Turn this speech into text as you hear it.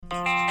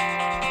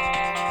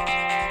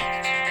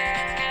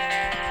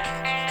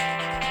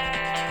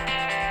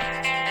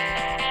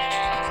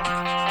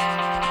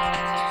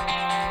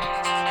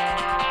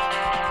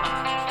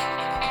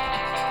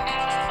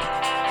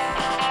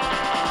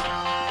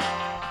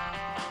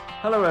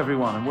Hello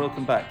everyone and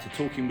welcome back to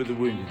Talking with the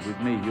Wounded with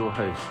me, your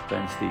host,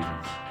 Ben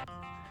Stevens.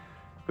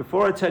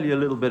 Before I tell you a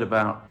little bit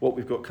about what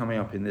we've got coming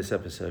up in this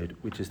episode,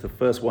 which is the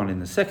first one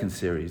in the second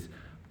series,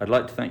 I'd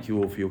like to thank you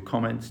all for your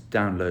comments,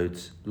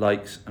 downloads,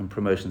 likes and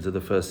promotions of the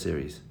first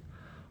series.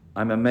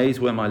 I'm amazed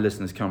where my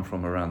listeners come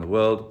from around the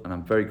world, and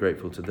I'm very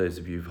grateful to those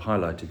of you who've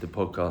highlighted the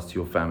podcast to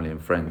your family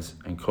and friends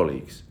and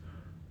colleagues,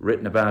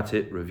 written about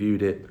it,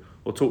 reviewed it,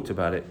 or talked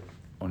about it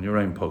on your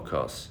own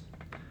podcasts.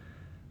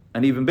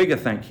 An even bigger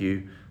thank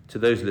you to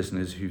those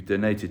listeners who've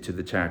donated to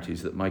the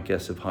charities that my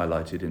guests have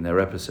highlighted in their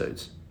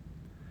episodes.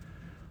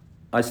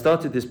 I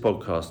started this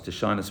podcast to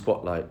shine a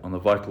spotlight on the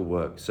vital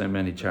work so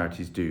many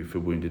charities do for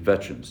wounded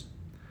veterans.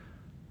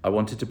 I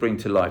wanted to bring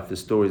to life the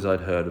stories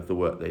I'd heard of the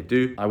work they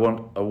do. I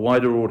want a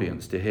wider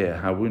audience to hear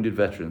how wounded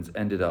veterans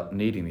ended up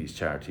needing these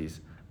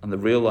charities and the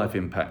real life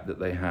impact that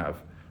they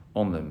have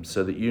on them,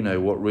 so that you know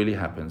what really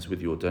happens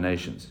with your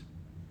donations.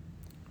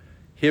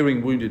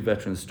 Hearing wounded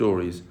veterans'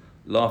 stories,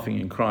 laughing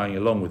and crying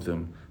along with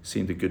them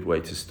seemed a good way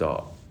to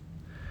start.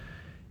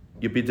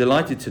 You'll be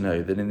delighted to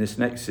know that in this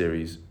next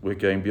series, we're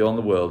going beyond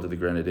the world of the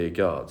Grenadier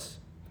Guards.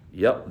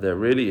 Yep, there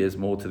really is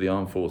more to the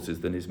armed forces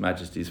than His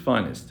Majesty's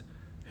finest.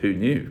 Who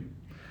knew?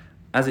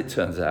 As it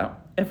turns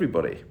out,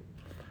 everybody.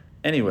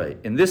 Anyway,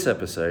 in this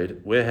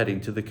episode, we're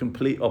heading to the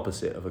complete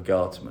opposite of a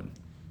guardsman.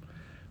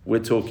 We're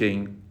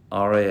talking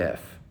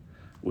RAF.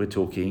 We're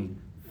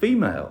talking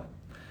female.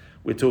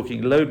 We're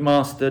talking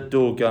loadmaster,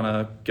 door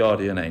gunner,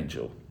 guardian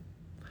angel.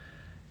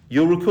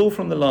 You'll recall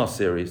from the last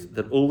series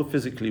that all the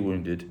physically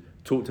wounded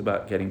talked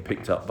about getting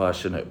picked up by a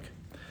Chinook,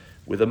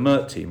 with a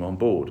MERT team on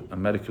board, a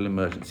medical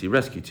emergency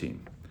rescue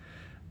team.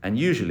 And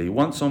usually,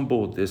 once on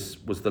board,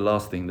 this was the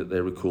last thing that they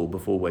recall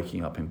before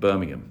waking up in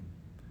Birmingham.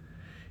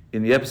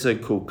 In the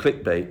episode called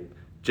Clickbait,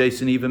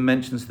 Jason even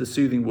mentions the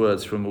soothing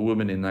words from a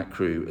woman in that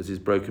crew as his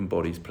broken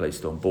body is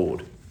placed on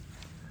board.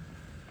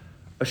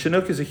 A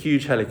Chinook is a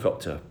huge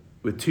helicopter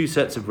with two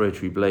sets of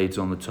rotary blades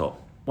on the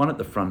top, one at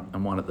the front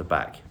and one at the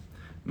back,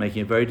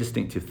 making a very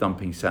distinctive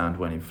thumping sound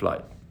when in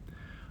flight.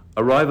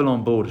 Arrival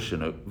on board a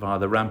Chinook via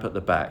the ramp at the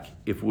back,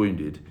 if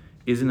wounded,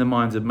 is in the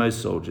minds of most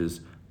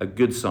soldiers a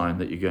good sign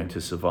that you're going to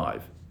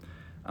survive.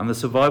 And the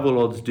survival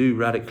odds do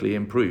radically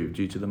improve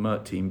due to the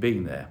MERT team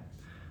being there.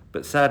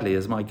 But sadly,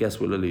 as my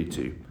guest will allude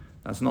to,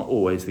 that's not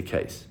always the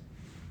case.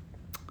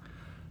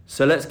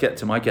 So let's get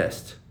to my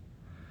guest.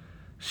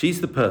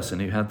 She's the person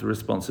who had the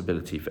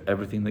responsibility for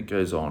everything that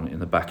goes on in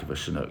the back of a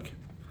Chinook.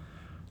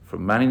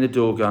 From manning the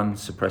door gun,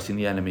 suppressing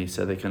the enemy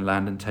so they can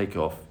land and take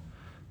off,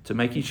 to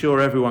making sure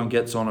everyone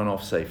gets on and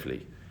off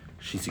safely.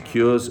 She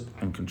secures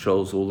and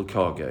controls all the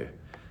cargo,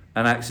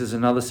 and acts as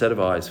another set of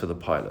eyes for the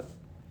pilot,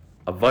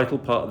 a vital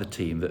part of the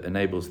team that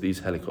enables these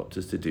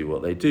helicopters to do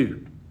what they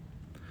do.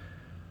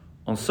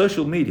 On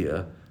social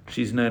media,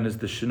 she's known as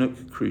the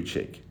Chinook Crew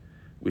Chick,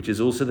 which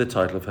is also the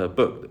title of her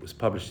book that was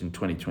published in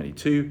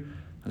 2022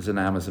 as an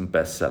Amazon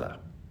bestseller.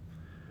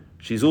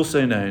 She's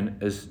also known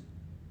as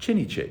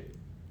Chinny Chick,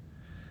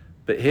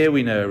 but here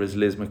we know her as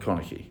Liz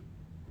McConaughey.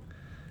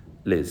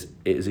 Liz,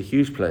 it is a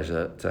huge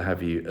pleasure to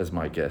have you as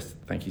my guest.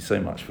 Thank you so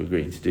much for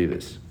agreeing to do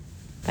this.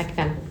 Thank you,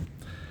 Ben.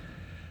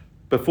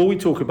 Before we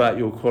talk about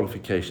your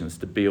qualifications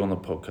to be on the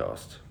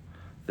podcast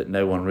that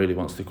no one really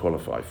wants to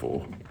qualify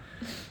for,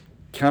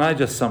 can I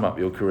just sum up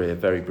your career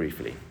very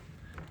briefly?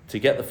 To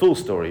get the full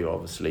story,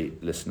 obviously,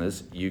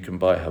 listeners, you can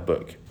buy her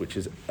book, which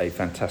is a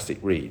fantastic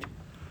read.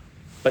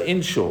 But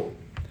in short,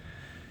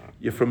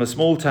 you're from a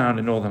small town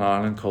in Northern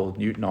Ireland called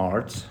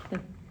Newtownards.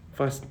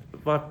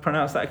 Have I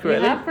pronounced that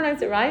correctly? You have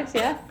pronounced it right,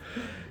 yes.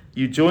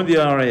 You joined the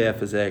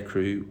RAF as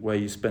aircrew, where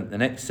you spent the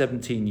next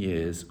 17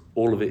 years,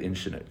 all of it in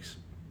Chinooks.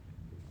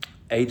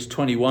 Aged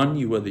 21,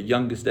 you were the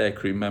youngest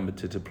aircrew member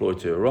to deploy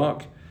to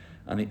Iraq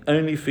and the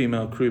only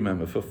female crew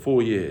member for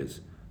 4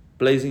 years,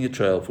 blazing a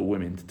trail for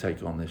women to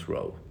take on this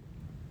role.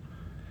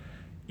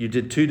 You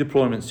did 2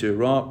 deployments to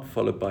Iraq,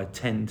 followed by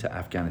 10 to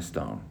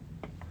Afghanistan.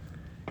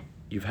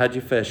 You've had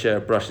your fair share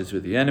of brushes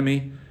with the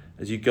enemy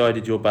as you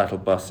guided your battle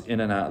bus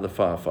in and out of the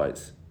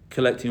firefights,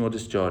 collecting or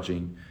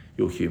discharging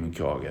your human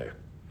cargo.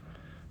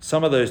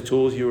 Some of those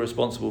tours you were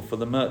responsible for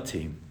the MERT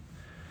team,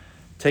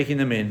 taking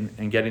them in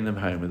and getting them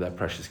home with their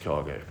precious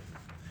cargo.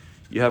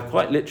 You have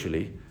quite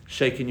literally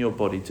shaken your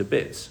body to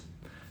bits,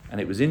 and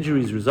it was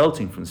injuries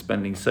resulting from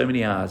spending so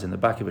many hours in the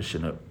back of a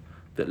Chinook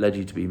that led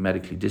you to be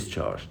medically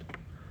discharged.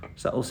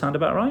 Does that all sound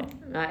about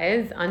right? That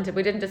is, and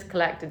we didn't just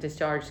collect and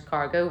discharge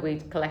cargo, we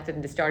collected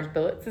and discharged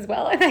bullets as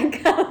well, I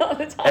think, a lot of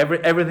the time.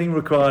 Everything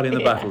required in the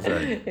battle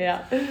zone.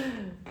 Yeah.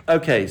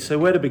 Okay, so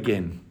where to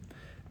begin?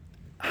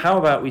 How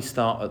about we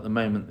start at the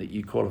moment that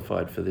you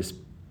qualified for this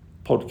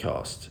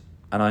podcast?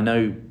 And I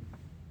know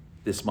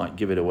this might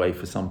give it away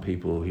for some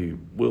people who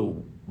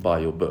will buy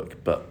your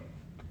book, but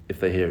if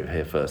they hear it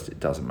here first, it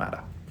doesn't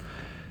matter.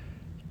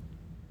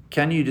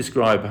 Can you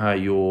describe how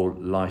your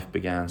life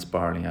began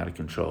spiraling out of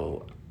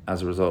control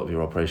as a result of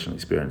your operational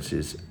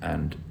experiences,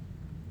 and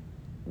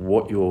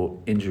what your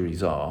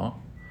injuries are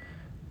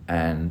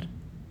and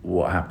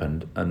what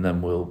happened? And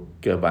then we'll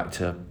go back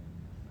to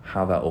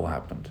how that all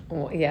happened.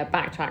 Oh, yeah,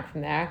 backtrack from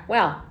there.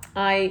 Well,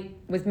 I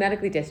was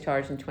medically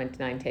discharged in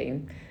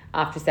 2019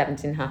 after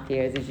 17 and a half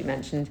years, as you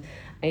mentioned.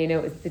 And,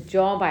 it was the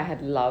job I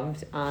had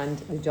loved and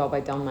the job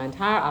I'd done my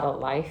entire adult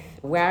life,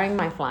 wearing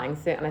my flying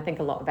suit. And I think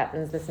a lot of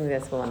veterans listening to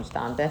this will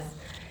understand this.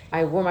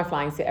 I wore my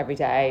flying suit every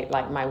day,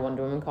 like my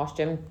Wonder Woman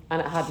costume.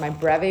 And it had my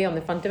brevet on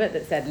the front of it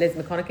that said Liz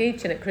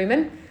McConaughey, Chinook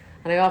crewman.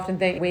 And I often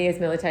think we as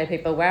military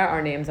people wear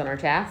our names on our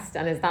chest.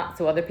 And is that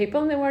so other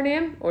people know our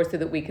name, or so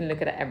that we can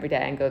look at it every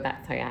day and go,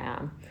 that's how I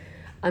am?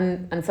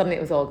 And suddenly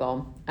it was all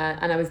gone.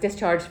 And I was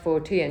discharged for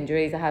 2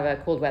 injuries. I have a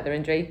cold weather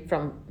injury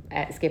from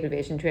escape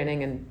aviation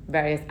training and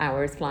various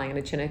hours flying in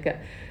a Chinook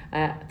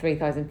at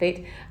 3,000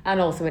 feet.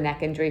 And also a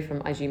neck injury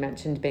from, as you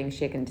mentioned, being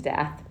shaken to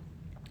death.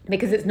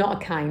 Because it's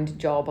not a kind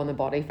job on the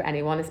body for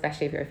anyone,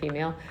 especially if you're a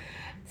female.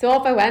 So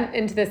off I went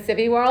into the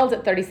civvy world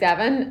at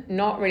 37,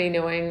 not really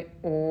knowing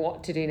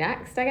what to do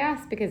next, I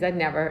guess, because I'd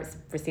never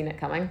foreseen it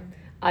coming,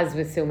 as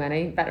with so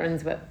many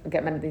veterans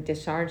get medically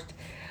discharged.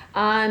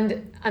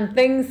 And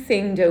things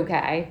seemed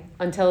okay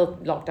until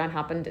lockdown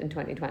happened in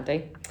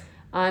 2020.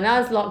 And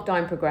as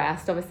lockdown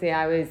progressed, obviously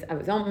I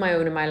was on my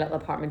own in my little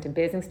apartment in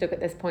Basingstoke at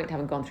this point,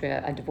 having gone through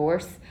a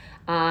divorce,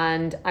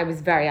 and I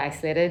was very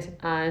isolated.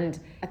 And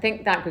I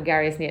think that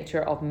gregarious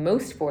nature of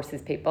most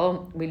forces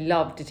people, we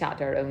love to chat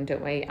to our own,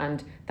 don't we?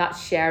 And that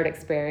shared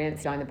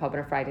experience down the pub on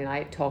a Friday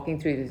night, talking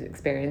through those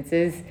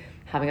experiences,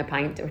 having a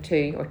pint or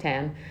 2 or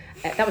 10,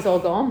 that was all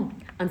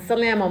gone. And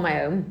suddenly I'm on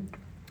my own,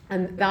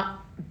 and that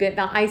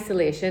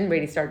isolation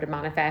really started to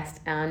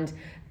manifest, and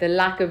the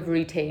lack of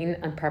routine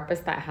and purpose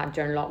that I had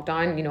during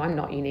lockdown. I'm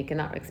not unique in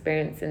that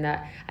experience, in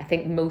that I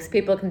think most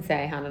people can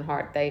say hand on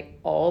heart they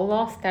all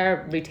lost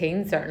their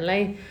routine,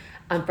 certainly.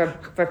 And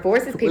for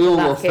forces people,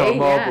 that's key.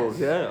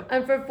 Yeah.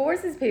 And for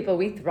forces people,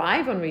 we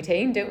thrive on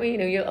routine, don't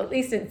we? You'll, at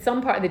least in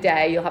some part of the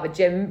day, you'll have a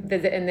gym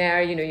visit in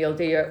there. You'll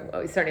do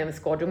certainly on the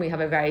squadron, we have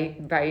a very,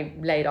 very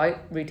laid out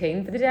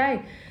routine for the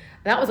day.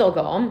 That was all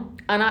gone.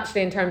 And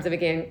actually, in terms of,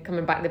 again,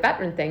 coming back to the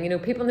veteran thing,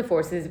 people in the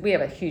forces, we have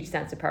a huge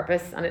sense of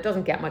purpose, and it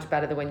doesn't get much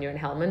better than when you're in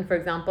Helmand, for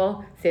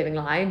example, saving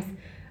lives.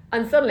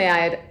 And suddenly I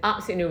had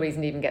absolutely no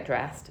reason to even get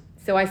dressed.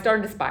 So I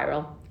started to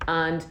spiral,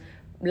 and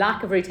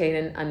lack of routine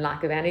and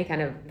lack of any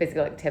kind of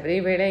physical activity,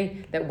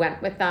 really, that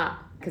went with that,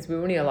 because we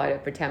were only allowed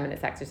it for 10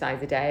 minutes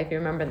exercise a day, if you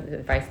remember, at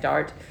the very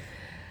start.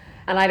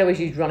 And I'd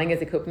always used running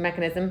as a coping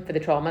mechanism for the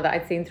trauma that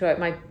I'd seen throughout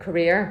my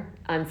career.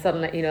 And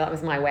suddenly, that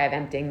was my way of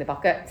emptying the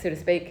bucket, so to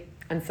speak.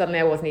 And suddenly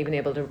I wasn't even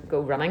able to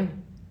go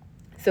running.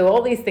 So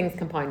all these things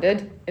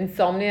compounded.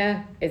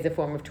 Insomnia is a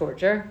form of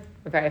torture,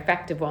 a very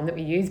effective one that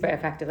we use very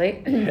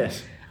effectively.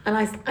 Yes. And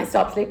I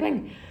stopped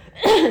sleeping.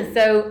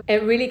 So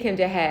it really came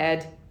to a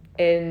head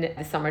in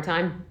the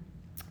summertime,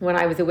 when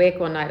I was awake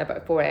one night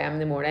about 4 a.m. in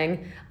the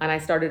morning, and I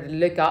started to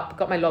look up,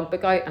 got my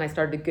logbook out, and I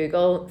started to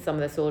Google some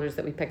of the soldiers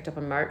that we picked up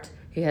on Mert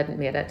who hadn't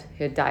made it,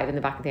 who had died in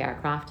the back of the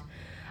aircraft.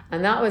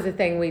 And that was the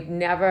thing, we'd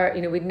never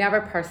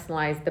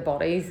personalised the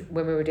bodies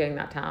when we were doing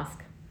that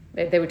task.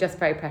 They were just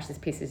very precious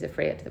pieces of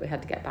freight that we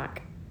had to get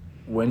back.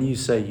 When you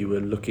say you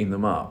were looking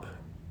them up,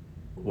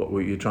 what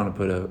were you trying to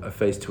put a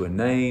face to a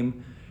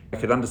name? I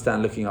could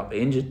understand looking up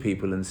injured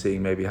people and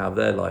seeing maybe how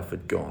their life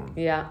had gone.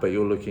 Yeah. But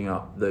you're looking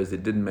up those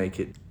that didn't make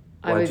it.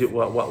 Why'd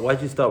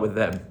you start with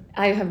them?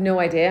 I have no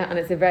idea, and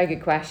it's a very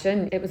good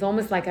question. It was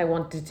almost like I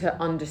wanted to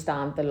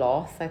understand the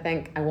loss. I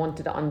think I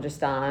wanted to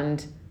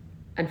understand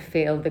and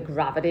feel the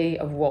gravity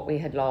of what we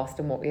had lost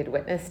and what we had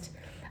witnessed.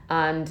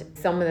 And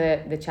some of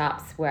the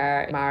chaps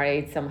were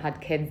married, some had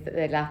kids that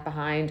they'd left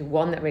behind.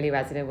 One that really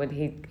resonated with,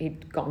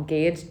 he'd got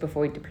engaged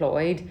before he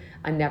deployed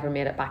and never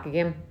made it back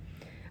again.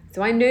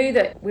 So I knew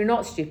that we're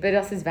not stupid,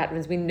 us as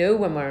veterans, we know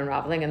when we're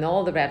unravelling, and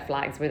all the red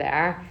flags were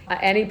there. At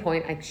any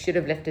point I should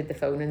have lifted the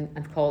phone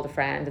and called a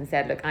friend and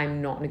said, look,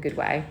 I'm not in a good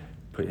way.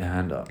 Put your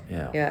hand up,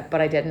 yeah. Yeah,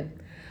 but I didn't.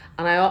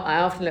 And I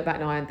often look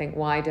back now and think,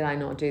 why did I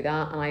not do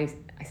that? And I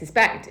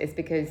suspect it's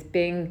because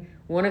being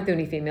one of the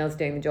only females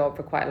doing the job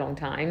for quite a long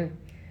time,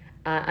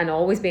 and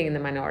always being in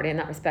the minority in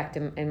that respect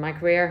in my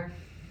career,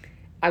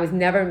 I was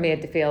never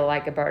made to feel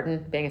like a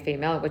burden being a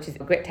female, which is a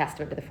great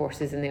testament to the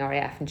forces in the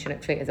RAF and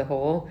Chinook fleet as a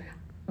whole.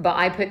 But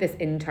I put this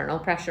internal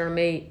pressure on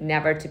me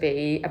never to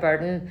be a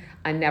burden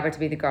and never to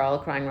be the girl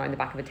crying around the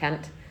back of a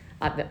tent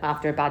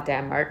after a bad day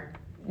on Mert.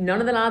 None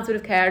of the lads would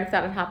have cared if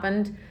that had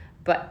happened,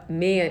 but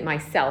me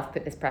myself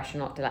put this pressure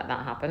not to let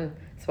that happen.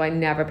 So I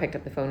never picked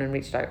up the phone and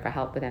reached out for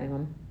help with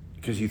anyone.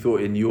 Because you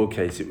thought in your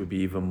case it would be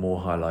even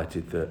more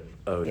highlighted that,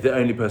 the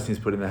only person who's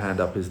putting their hand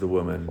up is the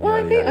woman. Well,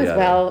 I think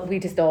well, we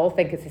just all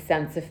think it's a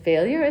sense of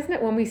failure, isn't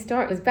it? When we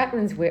start, as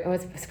veterans,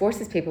 as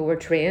forces people, we're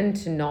trained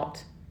to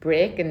not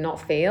break and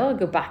not fail,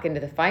 go back into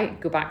the fight,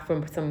 go back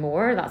for some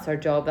more. That's our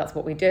job, that's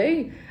what we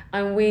do.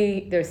 And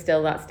there's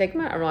still that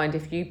stigma around,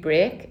 if you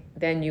break,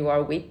 then you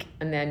are weak,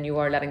 and then you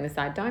are letting the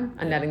side down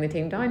and letting the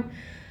team down.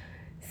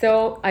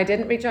 So I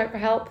didn't reach out for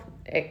help.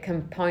 It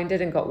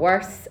compounded and got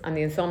worse, and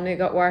the insomnia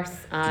got worse.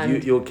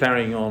 And you're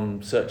carrying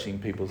on searching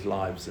people's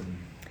lives, and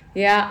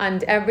yeah,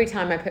 and every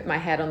time I put my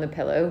head on the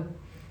pillow,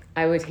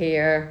 I would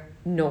hear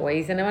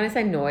noise. And when I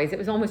say noise, it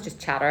was almost just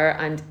chatter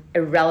and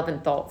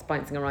irrelevant thoughts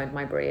bouncing around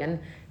my brain.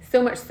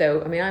 So much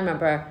so, I mean, I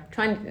remember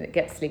trying to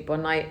get sleep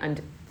one night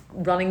and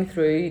running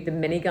through the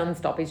minigun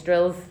stoppage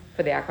drills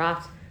for the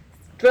aircraft.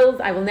 Drills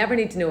I will never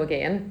need to know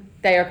again.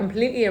 They are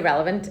completely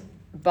irrelevant,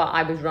 but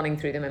I was running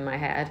through them in my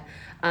head.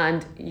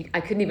 And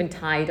I couldn't even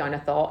tie down a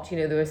thought.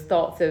 There was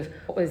thoughts of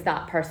what was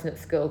that person at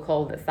school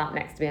called that sat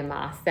next to me en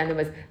masse. Then there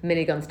was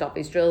minigun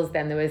stoppage drills.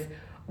 Then there was,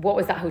 what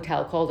was that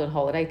hotel called on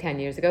holiday 10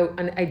 years ago?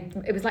 And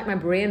it was like my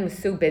brain was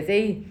so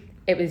busy,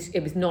 it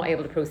was not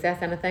able to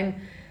process anything.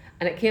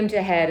 And it came to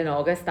a head in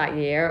August that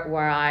year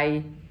where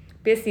I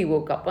basically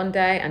woke up one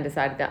day and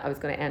decided that I was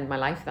going to end my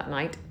life that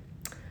night.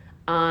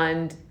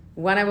 And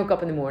when I woke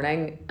up in the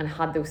morning and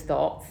had those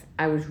thoughts,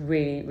 I was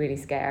really, really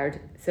scared.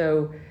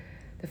 So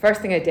the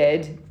first thing I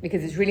did,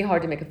 because it's really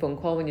hard to make a phone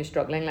call when you're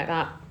struggling like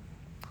that,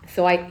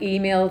 so I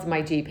emailed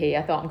my GP.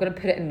 I thought I'm going to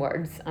put it in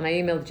words, and I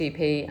emailed the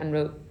GP and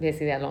wrote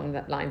basically along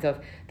the lines of,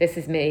 this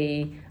is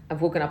me,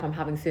 I've woken up, I'm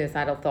having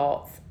suicidal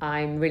thoughts,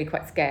 I'm really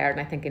quite scared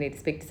and I think I need to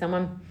speak to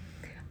someone.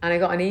 And I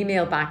got an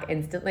email back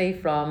instantly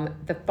from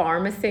the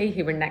pharmacy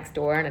who were next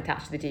door and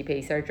attached to the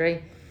GP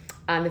surgery.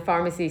 And the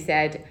pharmacy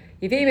said,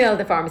 you've emailed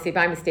the pharmacy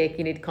by mistake,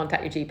 you need to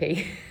contact your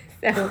GP.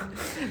 So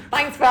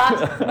thanks for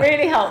that,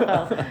 really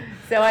helpful.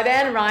 So I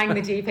then rang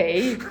the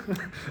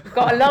GP,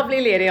 got a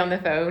lovely lady on the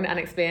phone and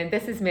explained,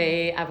 this is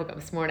me, I woke up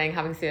this morning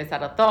having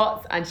suicidal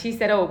thoughts. And she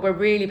said, oh, we're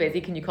really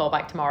busy, can you call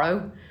back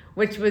tomorrow?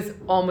 Which was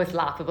almost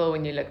laughable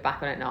when you look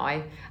back on it now.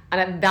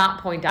 And at that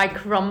point, I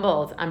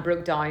crumbled and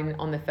broke down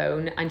on the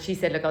phone. And she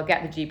said, look, I'll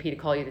get the GP to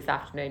call you this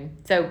afternoon.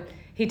 So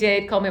he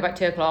did, called me about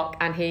 2:00,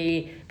 and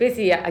he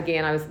basically,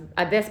 again, I was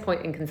at this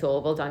point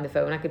inconsolable down the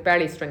phone. I could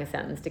barely string a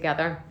sentence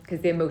together because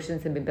the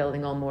emotions had been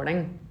building all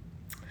morning.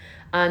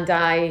 And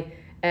I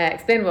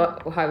explained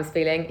how I was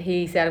feeling.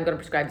 He said, I'm going to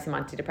prescribe you some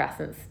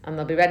antidepressants and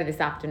they'll be ready this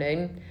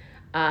afternoon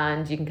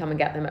and you can come and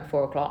get them at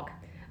 4:00.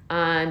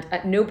 And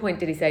at no point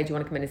did he say, do you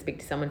want to come in and speak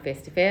to someone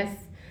face to face?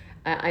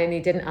 And he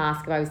didn't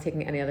ask if I was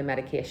taking any other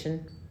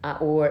medication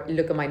or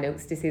look at my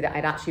notes to see that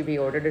I'd actually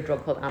reordered a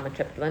drug called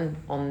amitriptyline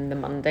on the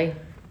Monday.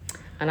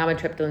 And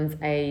amitriptyline's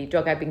a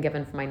drug I've been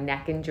given for my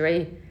neck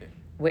injury,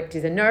 which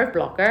is a nerve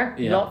blocker.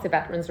 Yeah. Lots of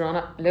veterans are on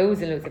it,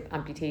 loads and loads of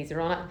amputees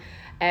are on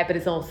it, but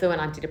it's also an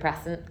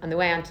antidepressant. And the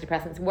way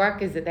antidepressants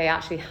work is that they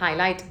actually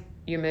highlight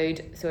your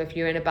mood. So if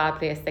you're in a bad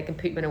place, they can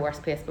put you in a worse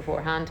place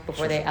beforehand,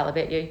 before they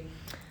elevate you.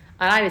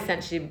 And I'd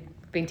essentially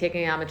been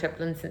taking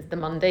amitriptyline since the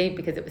Monday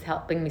because it was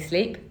helping me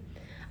sleep.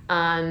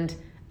 And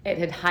it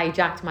had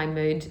hijacked my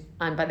mood.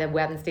 And by the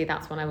Wednesday,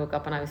 that's when I woke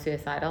up and I was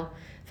suicidal.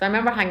 So I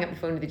remember hanging up the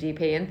phone to the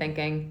GP and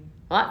thinking,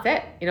 well,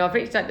 that's it. I've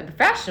reached out to the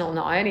professional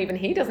now and even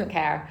he doesn't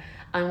care.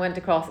 And went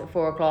across at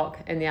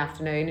 4:00 in the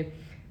afternoon,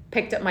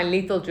 picked up my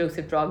lethal dose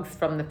of drugs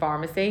from the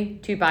pharmacy,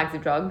 2 bags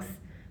of drugs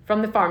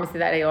from the pharmacy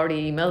that I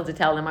already emailed to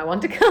tell them I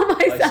want to kill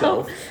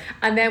myself.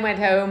 And then went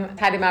home,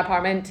 tidied my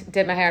apartment,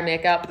 did my hair and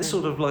makeup. It's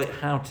sort of like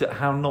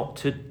how not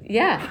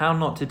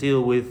to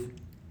deal with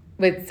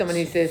someone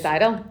who's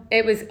suicidal.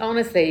 It was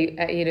honestly,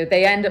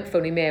 they end up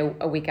phoning me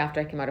a week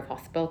after I came out of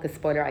hospital, because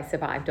spoiler, I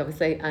survived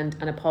obviously, and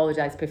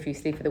apologised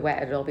profusely for the way it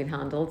had all been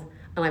handled.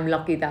 And I'm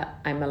lucky that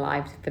I'm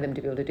alive for them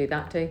to be able to do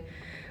that too.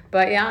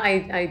 But yeah,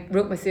 I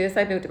wrote my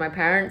suicide note to my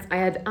parents. I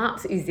had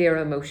absolutely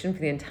zero emotion for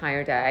the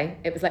entire day.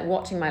 It was like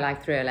watching my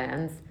life through a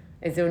lens.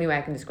 Is the only way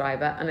I can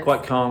describe it. And it's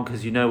quite calm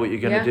because you know what you're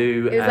going to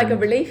do. It was like a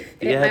relief.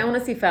 I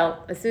honestly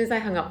felt, as soon as I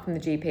hung up from the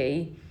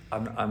GP,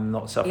 I'm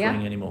not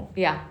suffering anymore.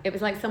 Yeah, it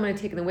was like someone had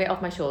taken the weight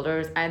off my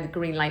shoulders. I had the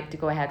green light to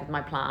go ahead with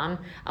my plan.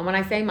 And when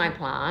I say my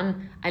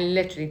plan, I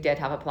literally did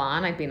have a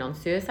plan. I'd been on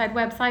suicide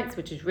websites,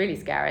 which is really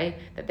scary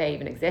that they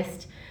even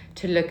exist,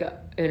 to look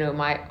at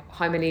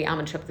how many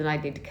amitriptyline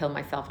I'd need to kill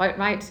myself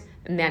outright,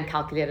 and then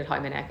calculated how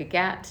many I could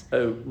get.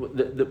 Oh,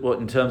 what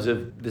in terms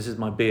of, this is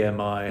my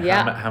BMI,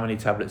 how many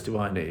tablets do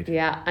I need?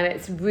 Yeah, and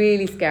it's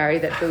really scary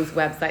that those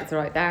websites are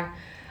out there,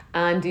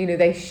 and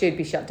they should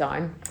be shut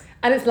down.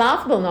 And it's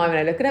laughable now when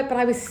I look at it, but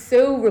I was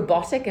so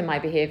robotic in my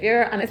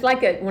behaviour, and it's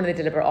like one of the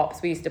deliberate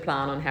ops we used to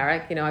plan on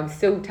Herrick. I was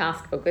so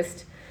task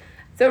focused.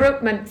 So I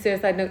wrote my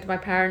suicide note to my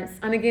parents,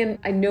 and again,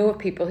 I know of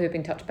people who've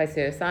been touched by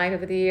suicide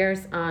over the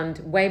years, and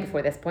way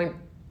before this point.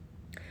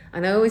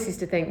 And I always used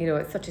to think,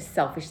 it's such a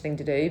selfish thing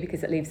to do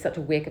because it leaves such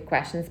a wake of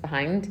questions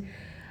behind.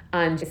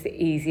 And it's the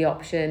easy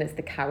option, it's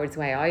the coward's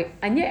way out.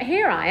 And yet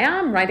here I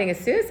am writing a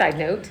suicide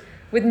note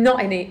with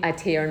not a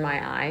tear in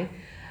my eye.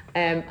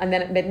 And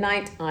then at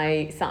midnight,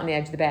 I sat on the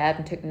edge of the bed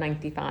and took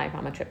 95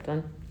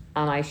 amitriptyline.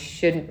 And I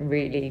shouldn't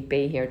really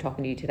be here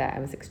talking to you today. I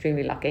was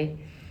extremely lucky.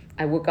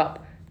 I woke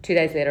up 2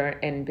 days later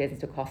in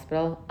Basingstoke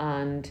Hospital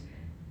and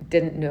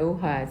didn't know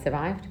how I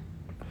survived.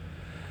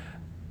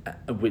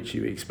 Which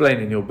you explain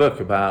in your book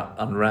about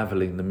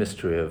unravelling the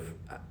mystery of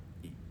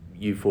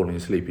you falling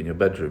asleep in your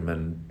bedroom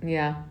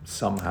and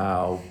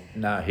somehow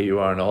now here you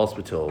are in a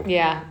hospital.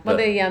 Yeah. Well,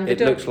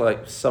 it looks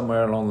like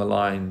somewhere along the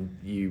line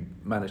you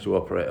managed to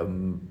operate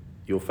on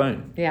your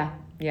phone. Yeah.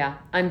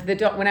 And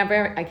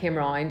whenever I came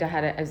around,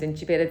 I was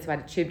intubated, so I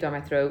had a tube down my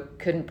throat,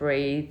 couldn't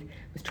breathe,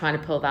 was trying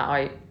to pull that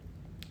out.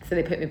 So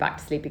they put me back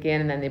to sleep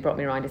again, and then they brought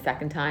me around a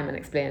second time and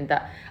explained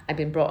that I'd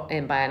been brought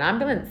in by an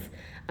ambulance.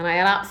 And I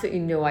had absolutely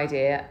no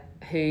idea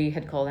who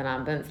had called an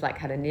ambulance. Like,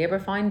 had a neighbour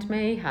found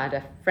me? Had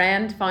a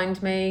friend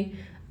found me?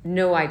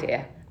 No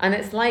idea. And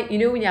it's like, when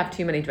you have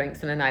too many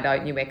drinks on a night out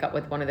and you wake up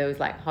with one of those,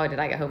 like, how did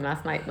I get home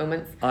last night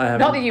moments?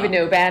 Not that you would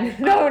know, Ben.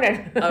 No.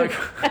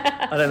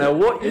 I don't know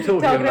what you're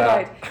talking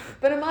about.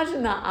 But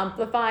imagine that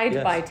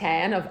amplified by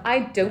 10 of, I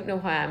don't know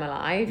how I'm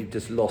alive. You've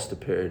just lost a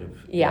period of...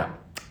 Yeah.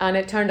 And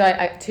it turned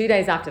out 2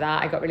 days after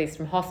that, I got released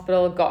from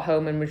hospital, got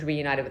home and was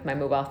reunited with my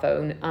mobile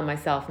phone, and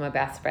myself and my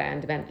best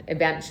friend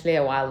eventually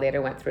a while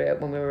later went through it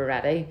when we were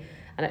ready.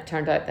 And it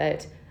turned out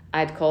that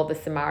I'd called the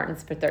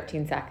Samaritans for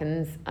 13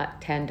 seconds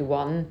at 10 to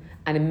 1,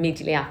 and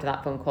immediately after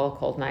that phone call,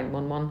 called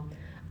 911.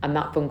 And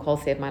that phone call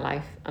saved my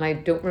life. And I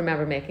don't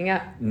remember making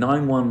it.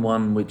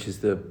 911, which is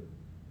the...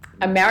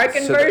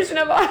 American version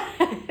of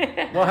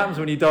it. What happens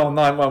when you dial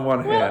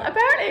 911 here? Well,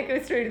 apparently it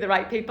goes through to the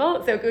right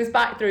people. So it goes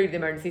back through to the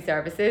emergency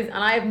services.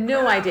 And I have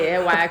no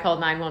idea why I called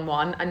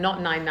 911 and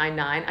not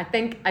 999. I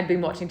think I'd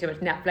been watching too much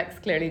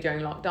Netflix, clearly,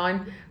 during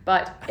lockdown.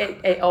 But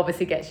it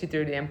obviously gets you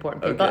through to the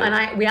important people. Okay.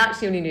 And we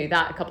actually only knew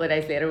that a couple of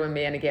days later when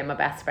me and again my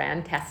best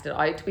friend tested it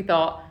out. We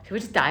thought, should we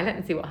just dial it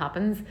and see what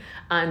happens?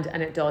 And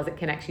it does. It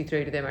connects you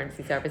through to the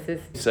emergency services.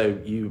 So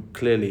you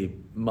clearly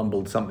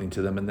mumbled something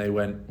to them and they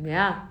went...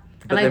 Yeah.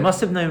 But they must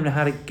have known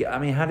how to get... I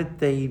mean, how did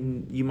they...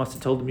 You must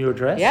have told them your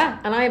address? Yeah,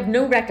 and I have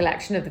no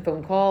recollection of the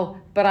phone call,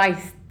 but I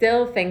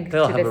still think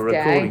They'll to have this a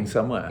recording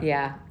somewhere.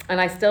 Yeah,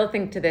 and I still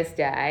think to this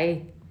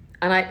day,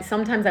 and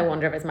sometimes I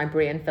wonder if it's my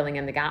brain filling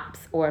in the gaps,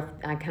 or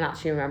if I can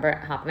actually remember it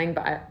happening,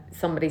 but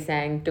somebody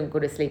saying, don't go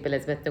to sleep,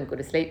 Elizabeth, don't go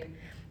to sleep.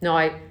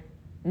 Now,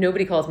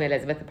 nobody calls me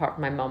Elizabeth apart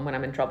from my mum when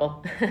I'm in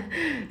trouble.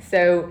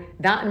 So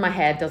that in my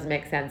head doesn't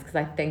make sense because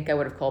I think I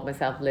would have called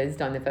myself Liz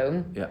down the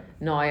phone. Yeah.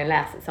 Now,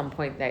 unless at some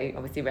point they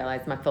obviously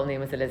realised my full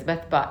name was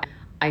Elizabeth, but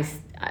I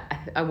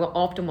will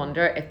often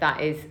wonder if that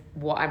is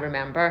what I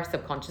remember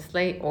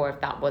subconsciously or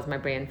if that was my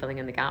brain filling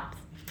in the gaps.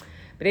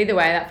 But either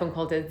way, that phone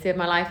call did save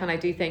my life, and I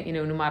do think,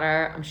 no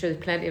matter, I'm sure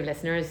there's plenty of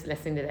listeners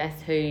listening to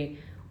this who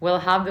will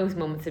have those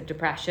moments of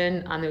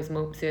depression and those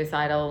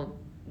suicidal.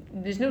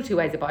 There's no two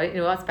ways about it.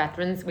 Us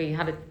veterans, we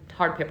had a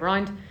hard paper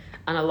round,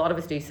 and a lot of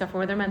us do suffer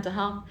with our mental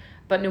health.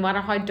 But no matter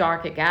how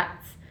dark it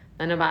gets,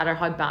 and no matter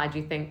how bad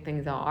you think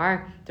things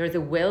are, there's a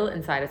will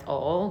inside us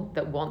all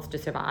that wants to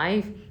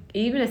survive.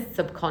 Even if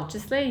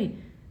subconsciously,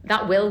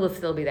 that will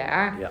still be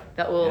there. Yeah.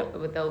 That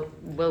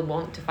will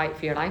want to fight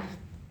for your life.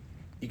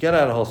 You get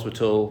out of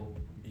hospital,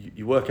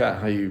 you work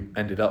out how you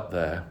ended up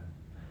there.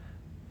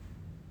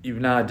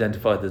 You've now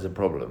identified there's a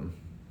problem.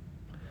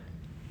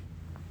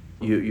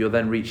 You're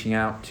then reaching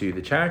out to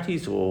the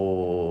charities,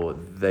 or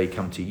they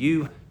come to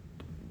you.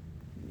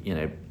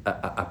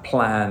 A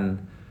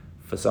plan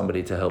for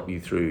somebody to help you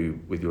through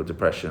with your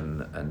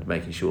depression and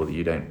making sure that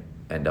you don't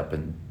end up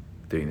in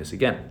doing this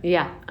again.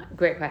 Yeah,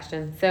 great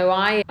question. So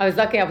I was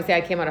lucky, obviously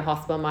I came out of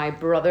hospital. My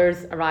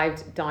brothers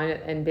arrived down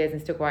in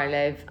Basingstoke where I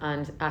live,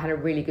 and I had a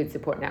really good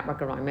support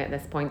network around me at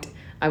this point.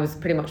 I was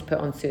pretty much put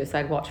on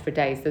suicide watch for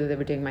days, so they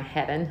were doing my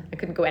head in. I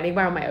couldn't go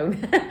anywhere on my own,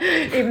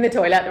 even the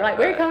toilet. They're like,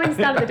 we're coming,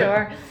 stand at the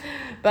door.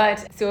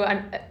 But so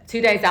 2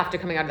 days after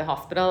coming out of the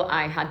hospital,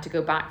 I had to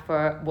go back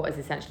for what is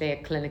essentially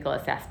a clinical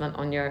assessment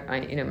on your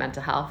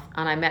mental health.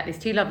 And I met these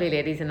two lovely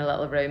ladies in a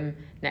little room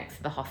next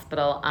to the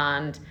hospital,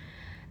 and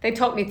they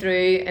talked me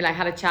through, and I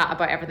had a chat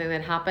about everything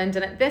that happened.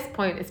 And at this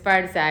point, it's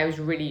fair to say I was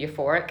really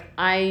euphoric.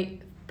 I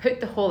put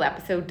the whole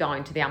episode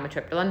down to the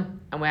amitriptyline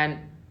and went,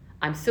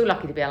 I'm so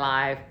lucky to be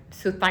alive,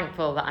 so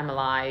thankful that I'm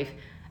alive.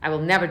 I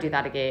will never do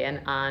that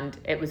again. And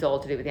it was all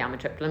to do with the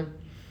amitriptyline.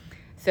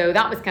 So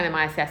that was kind of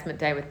my assessment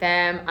day with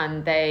them,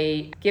 and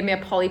they gave me a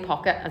Polly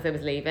Pocket as I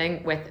was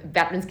leaving with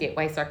Veterans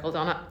Gateway circled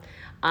on it.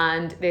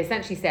 And they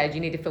essentially said,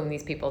 you need to phone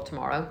these people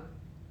tomorrow,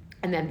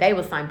 and then they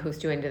will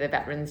signpost you into the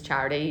Veterans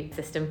Charity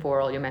system for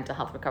all your mental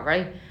health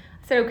recovery.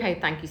 I said, okay,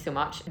 thank you so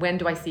much. When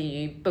do I see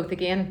you both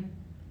again?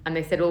 And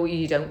they said, oh,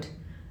 you don't.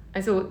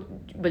 I said,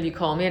 will you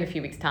call me in a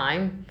few weeks'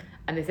 time?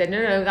 And they said,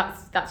 no,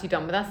 that's you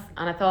done with us.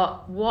 And I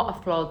thought, what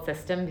a flawed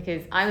system,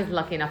 because I was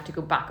lucky enough to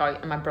go back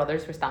out and my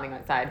brothers were standing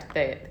outside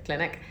the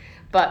clinic.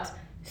 But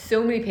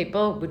so many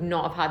people would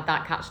not have had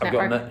that catch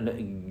network.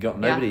 Got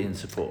nobody in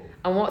support.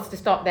 And what's to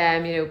stop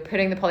them,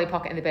 putting the Polly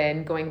Pocket in the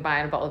bin, going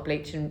buying a bottle of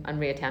bleach and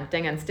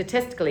reattempting. And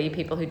statistically,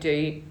 people who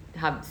do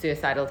have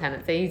suicidal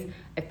tendencies,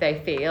 if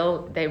they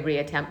fail, they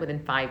reattempt within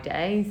 5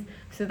 days.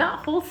 So that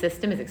whole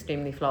system is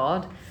extremely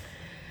flawed.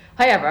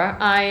 However,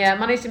 I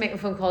managed to make a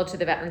phone call to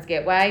the Veterans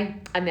Gateway,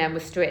 and then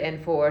was straight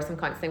in for some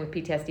counselling with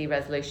PTSD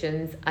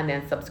resolutions, and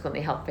then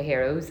subsequently Help for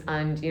Heroes.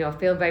 And I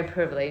feel very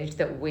privileged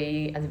that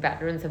we as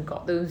veterans have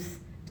got those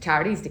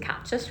charities to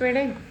catch us,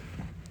 really.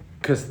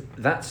 Because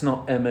that's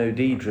not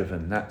MOD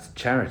driven, that's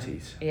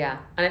charities. Yeah,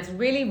 and it's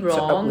really wrong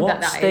so at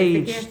what that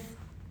stage is the case.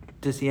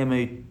 Does the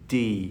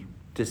MOD,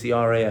 does the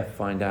RAF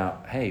find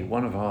out, hey,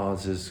 one of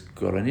ours has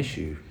got an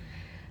issue?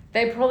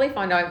 They probably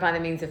found out by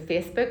the means of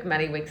Facebook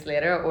many weeks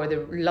later, or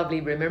the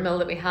lovely rumour mill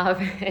that we have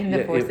in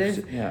the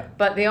forces.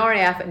 But the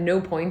RAF at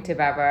no point have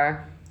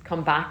ever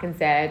come back and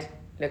said,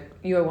 look,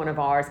 you're one of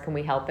ours, can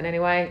we help in any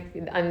way?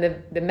 And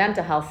the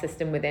mental health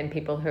system within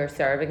people who are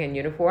serving in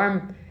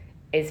uniform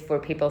is for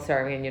people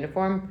serving in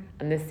uniform.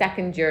 And the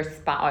second you're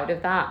spat out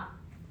of that,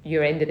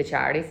 you're into the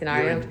charity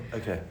scenario.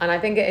 Okay. And I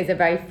think it is a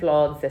very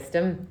flawed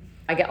system.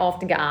 I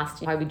often get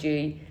asked, how would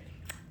you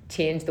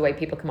change the way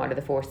people come out of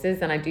the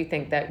forces? And I do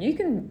think that you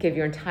can give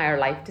your entire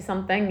life to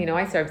something. You know,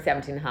 I served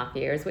 17 and a half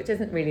years, which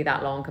isn't really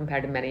that long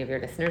compared to many of your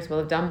listeners will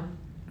have done.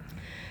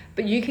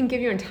 But you can give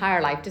your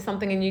entire life to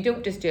something, and you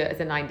don't just do it as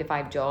a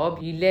 9-to-5 job.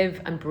 You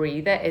live and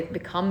breathe it. It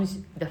becomes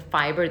the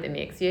fibre that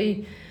makes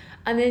you.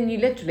 And then you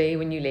literally,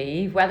 when you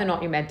leave, whether or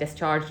not you're med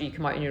discharged or you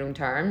come out on your own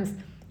terms,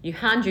 you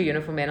hand your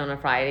uniform in on a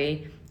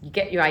Friday, you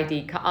get your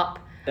ID cut up,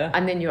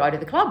 and then you're out of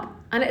the club.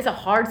 And it's a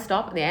hard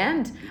stop at the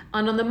end.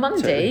 And on the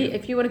Monday,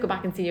 if you want to go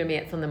back and see your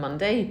mates on the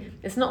Monday,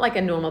 it's not like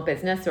a normal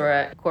business or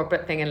a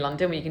corporate thing in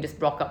London where you can just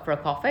rock up for a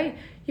coffee.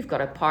 You've got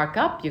to park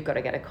up, you've got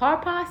to get a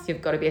car pass,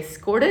 you've got to be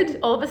escorted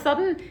all of a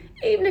sudden,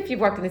 even if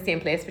you've worked in the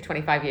same place for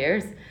 25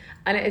 years.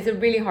 And it is a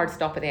really hard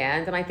stop at the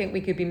end. And I think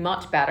we could be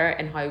much better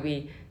in how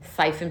we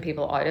siphon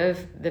people out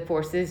of the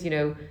forces, you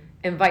know,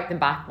 invite them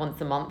back once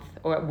a month,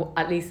 or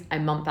at least a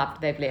month after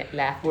they've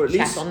left, or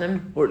check on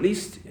them. Or at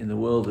least in the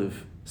world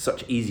of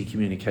such easy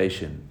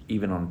communication,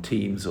 even on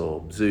Teams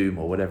or Zoom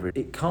or whatever,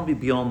 it can't be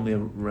beyond the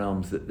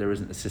realms that there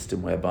isn't a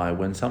system whereby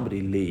when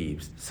somebody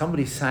leaves,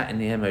 somebody sat in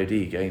the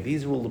MOD going,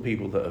 these are all the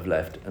people that have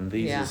left, and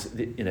these is,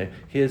 you know,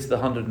 here's the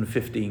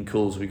 115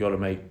 calls we got to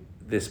make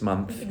this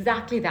month.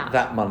 Exactly that.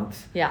 That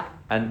month. Yeah.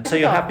 And so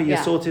you're happy, you're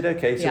sorted,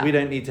 okay, so we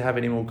don't need to have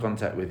any more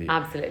contact with you.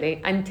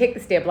 Absolutely. And take the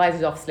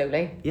stabilisers off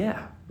slowly.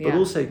 Yeah. But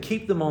also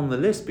keep them on the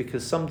list,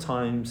 because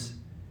sometimes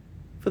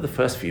for the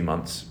first few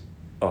months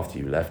after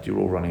you left, you're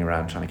all running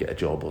around trying to get a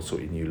job or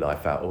sort your new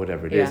life out or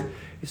whatever it is.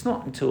 It's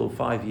not until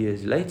 5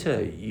 years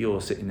later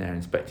you're sitting there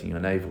inspecting your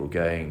navel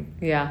going,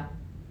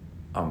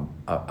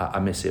 I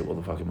miss it, what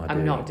the fuck am I doing?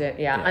 I'm not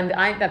doing And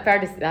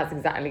that's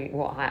exactly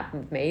what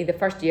happened with me. The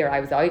first year I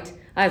was out,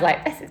 I was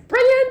like, this is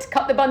brilliant,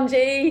 cut the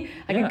bungee,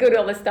 I can go to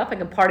all this stuff, I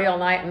can party all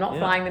night, I'm not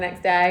flying the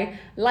next day.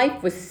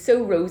 Life was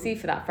so rosy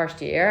for that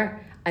first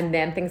year, and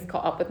then things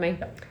caught up with me.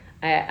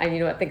 And you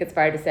know, I think it's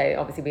fair to say,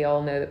 obviously we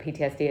all know that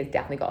PTSD has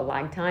definitely got a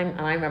lag time.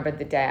 And I remember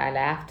the day I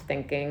left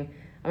thinking,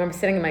 I remember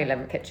sitting in my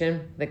living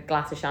kitchen with a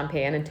glass of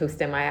champagne and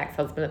toasting my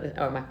ex-husband,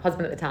 or my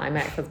husband at the time,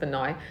 my ex-husband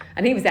now,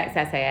 and he was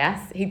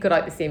ex-SAS. He'd got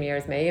out the same year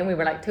as me, and we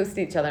were like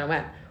toasting each other and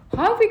went,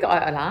 how have we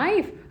got out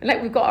alive? And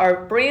like, we've got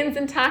our brains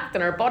intact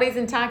and our bodies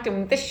intact,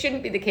 and this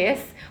shouldn't be the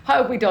case.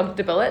 How have we dodged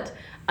a bullet?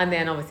 And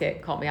then obviously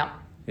it caught me up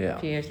a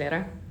few years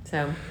later.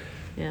 So,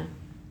 yeah.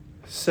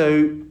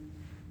 So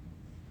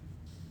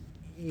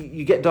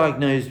you get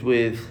diagnosed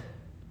with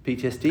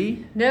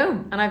PTSD?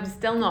 No, and I've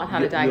still not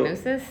had a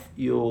diagnosis.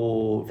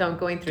 So I'm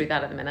going through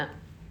that at the minute.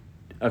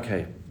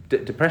 Okay.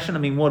 Depression, I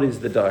mean, what is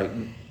the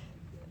diagnosis?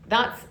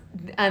 That's,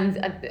 and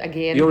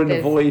again... You're in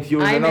the void,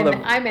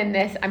 I'm in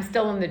this, I'm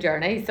still on the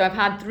journey. So I've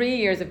had 3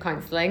 years of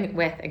counselling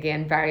with,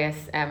 again,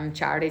 various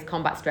charities.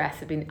 Combat Stress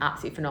has been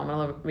absolutely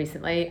phenomenal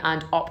recently.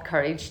 And Up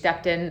Courage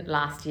stepped in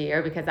last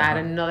year because I had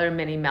another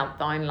mini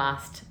meltdown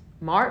last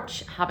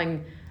March,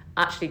 having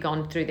actually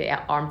gone through the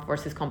Armed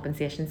Forces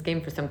Compensation Scheme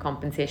for some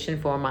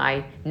compensation for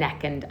my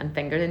neck and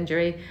finger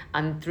injury,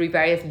 and through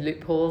various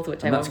loopholes,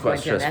 which and that's quite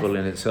stressful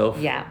in itself.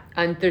 Yeah,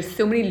 and there's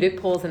so many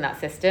loopholes in that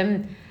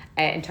system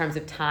in terms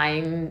of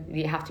time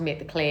you have to make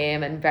the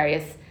claim and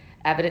various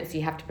evidence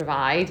you have to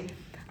provide.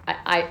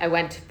 I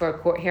went for a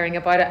court hearing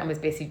about it and was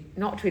basically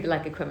not treated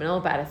like a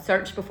criminal, but at a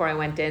search before I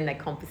went in, they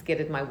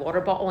confiscated my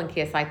water bottle in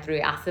case I threw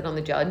acid on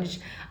the judge,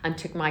 and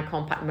took my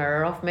compact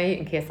mirror off me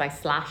in case I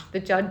slashed the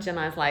judge. And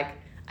I was like,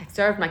 I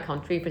served my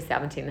country for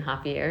 17 and a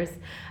half years.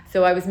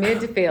 So I was made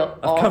to feel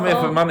awful. I've come here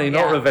for money,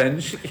 not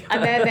revenge.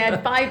 And then they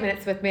had 5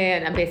 minutes with me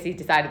and basically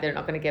decided they're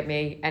not going to give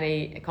me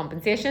any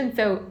compensation.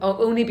 So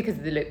only because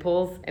of the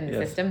loopholes in the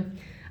system.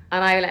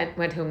 And I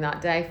went home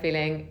that day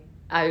feeling,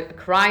 I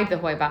cried the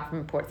whole way back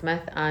from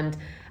Portsmouth, and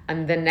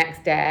the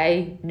next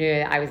day knew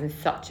that I was in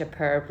such a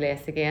poor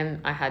place again.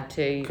 I had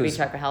to reach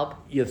out for help.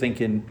 You're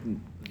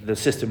thinking, the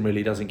system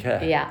really doesn't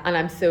care. Yeah, and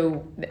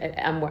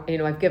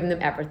I've given them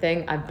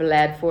everything. I've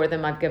bled for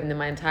them. I've given them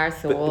my entire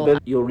soul.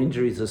 But your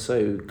injuries are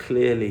so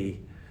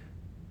clearly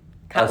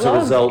as a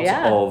result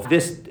of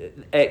this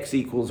X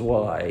equals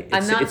Y.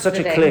 It's such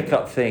a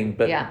clear-cut thing,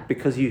 but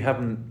because you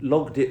haven't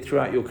logged it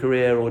throughout your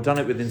career or done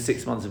it within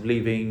 6 months of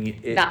leaving,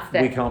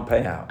 we can't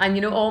pay out.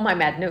 And all my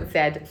med notes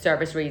said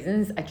service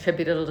reasons,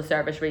 attributable to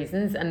service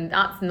reasons, and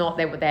that's not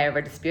what they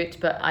ever dispute,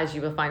 but as you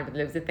will find with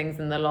loads of things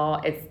in the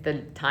law, it's the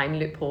time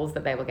loopholes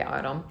that they will get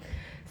out on.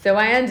 So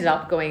I ended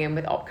up going in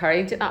with Up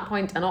Courage at that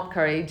point, and Up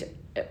Courage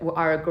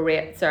are a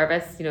great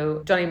service.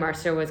 Johnny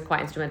Mercer was quite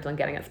instrumental in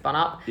getting it spun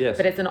up. Yes.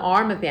 But it's an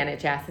arm of the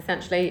NHS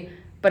essentially,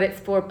 but it's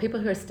for people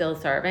who are still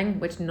serving,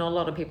 which not a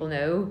lot of people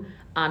know,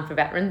 and for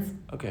veterans.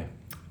 Okay.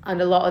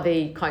 And a lot of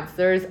the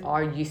counsellors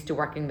are used to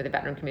working with the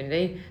veteran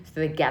community, so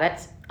they get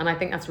it. And I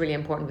think that's really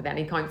important with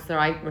any counsellor.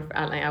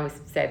 I always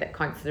say that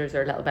counsellors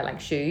are a little bit like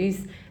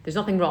shoes. There's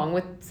nothing wrong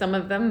with some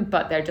of them,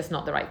 but they're just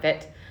not the right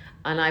fit.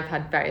 And I've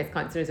had various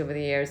counsellors over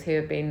the years who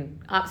have been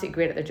absolutely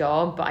great at their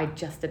job, but I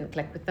just didn't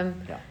click with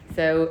them. Yeah.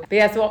 So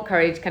What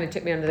Courage kind of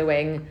took me under the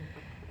wing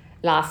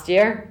last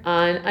year,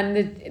 and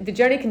the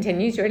journey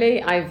continues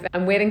really.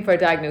 I'm waiting for a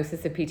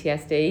diagnosis of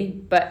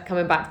PTSD, but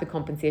coming back to the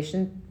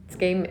compensation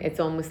scheme, it's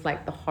almost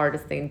like the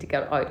hardest thing to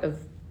get out of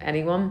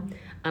anyone.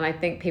 And I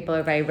think people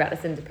are very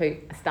reticent to put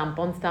a stamp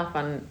on stuff,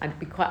 and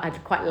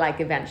I'd quite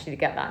like eventually to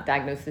get that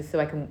diagnosis so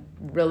I can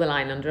roll the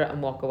line under it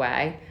and walk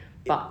away.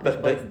 But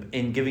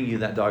in giving you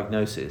that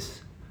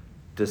diagnosis,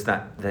 does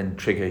that then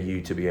trigger you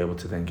to be able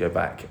to then go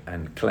back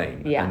and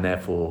claim? Yeah. And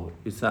therefore,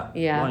 is that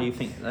why you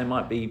think they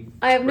might be?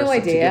 I have no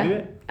reticent to idea. give you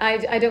it?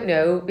 I don't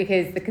know,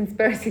 because the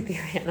conspiracy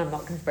theory, and I'm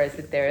not a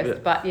conspiracy theorist, Yeah.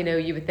 but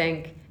you would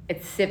think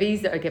it's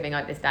civvies that are giving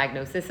out this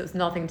diagnosis. So it's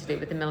nothing to do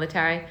with the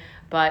military.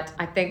 But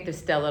I think there's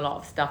still a lot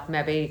of stuff.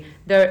 Maybe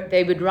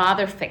they would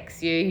rather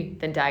fix you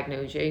than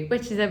diagnose you,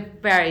 which is a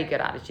very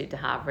good attitude to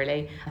have,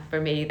 really.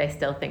 For me, they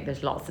still think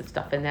there's lots of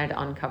stuff in there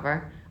to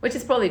uncover, which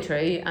is probably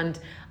true. And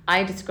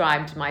I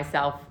described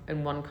myself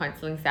in one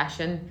counselling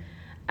session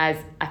as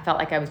I felt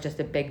like I was just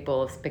a big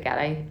bowl of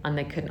spaghetti and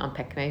they couldn't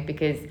unpick me,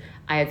 because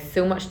I had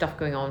so much stuff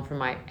going on from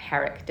my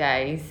Herrick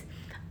days,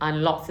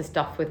 and lots of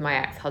stuff with my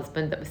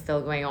ex-husband that was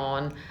still going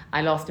on.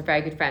 I lost a very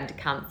good friend to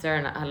cancer,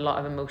 and I had a lot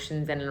of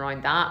emotions in and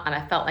around that. And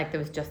I felt like there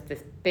was just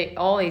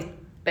all these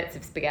bits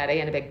of spaghetti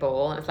in a big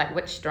bowl. And it's like,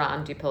 which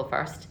strand do you pull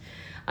first?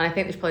 And I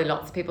think there's probably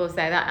lots of people who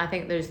say that. I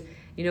think there's,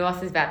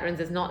 us as veterans,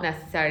 it's not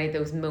necessarily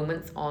those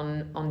moments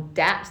on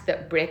debt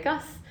that break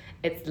us.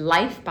 It's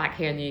life back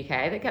here in the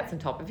UK that gets on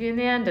top of you in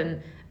the end.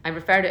 And I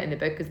referred to it in the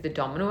book as the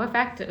domino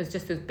effect. It was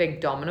just those big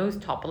dominoes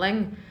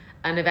toppling.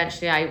 And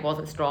eventually I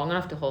wasn't strong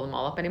enough to hold them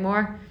all up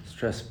anymore.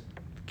 Stress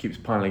keeps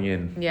piling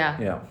in.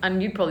 Yeah.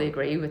 And you'd probably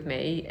agree with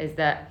me, is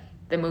that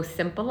the most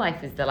simple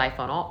life is the life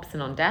on ops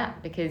and on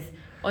debt, because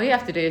all you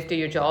have to do is do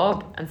your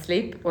job and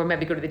sleep, or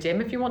maybe go to the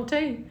gym if you want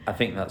to. I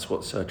think that's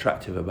what's so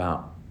attractive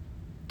about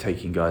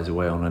taking guys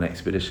away on an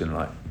expedition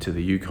like to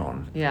the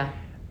Yukon. Yeah.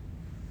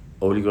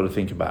 All you got to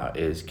think about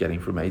is getting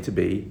from A to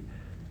B,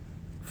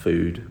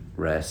 food,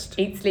 rest.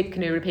 Eat, sleep,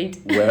 canoe, repeat.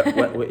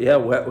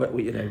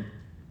 where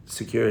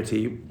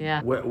security.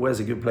 Yeah. Where's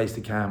a good place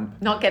to camp?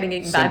 Not getting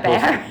eaten by a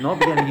bear. Not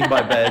getting eaten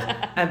by bears.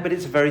 But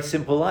it's a very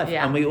simple life.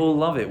 Yeah. And we all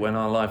love it when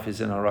our life is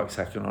in our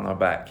rucksack and on our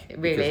back. It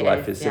really because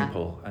life is yeah.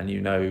 simple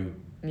and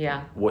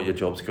what your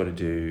job's got to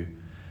do.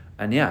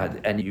 And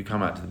and you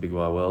come out to the big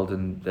wide world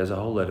and there's a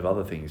whole load of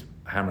other things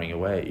hammering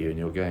away at you and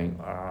you're going,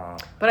 ah.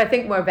 But I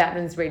think where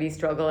veterans really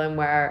struggle, and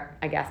where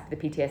I guess the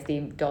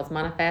PTSD does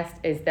manifest,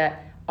 is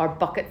that our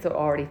buckets are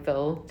already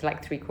full to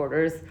like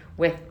 3/4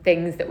 with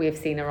things that we've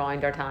seen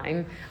around our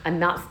time.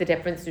 And that's the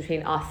difference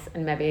between us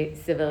and maybe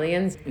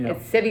civilians. Yeah.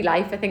 It's civvy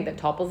life, I think, that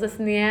topples us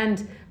in the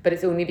end, but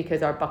it's only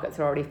because our buckets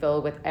are already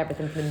full with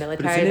everything from the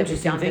military. But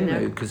it's an that we've interesting jammed in thing there.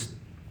 though, because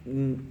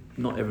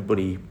not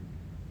everybody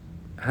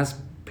has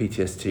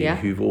PTSD Yeah.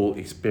 who've all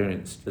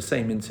experienced the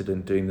same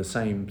incident, doing the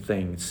same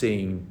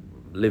thing,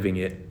 living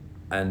it,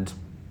 and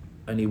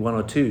only one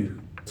or two.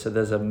 So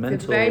there's a mental...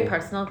 It's a very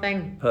personal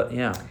thing.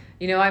 Yeah.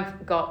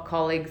 I've got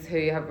colleagues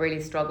who have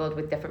really struggled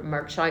with different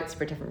merch outs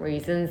for different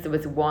reasons. There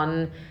was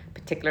one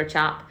particular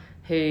chap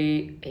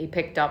who he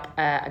picked up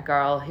a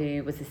girl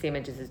who was the same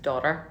age as his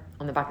daughter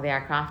on the back of the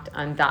aircraft,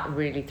 and that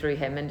really threw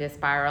him into a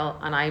spiral.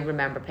 And I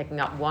remember picking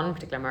up one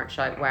particular merch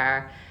out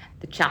where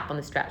the chap on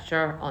the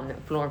stretcher on the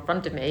floor in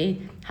front of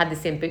me had the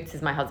same boots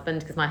as my husband,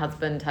 because my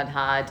husband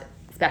had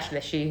special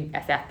issue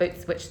SF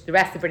boots, which the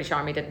rest of the British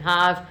Army didn't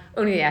have.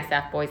 Only the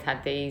SF boys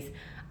had these.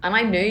 And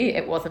I knew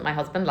it wasn't my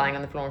husband lying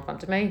on the floor in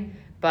front of me,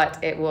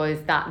 but it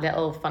was that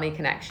little funny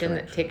connection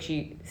that takes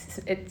you,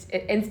 it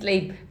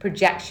instantly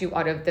projects you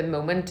out of the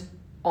moment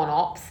on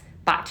ops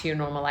back to your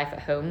normal life at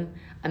home.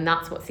 And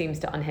that's what seems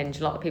to unhinge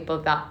a lot of people,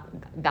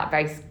 that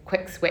very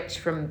quick switch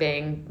from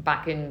being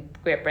back in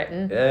Great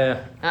Britain.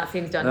 Yeah. That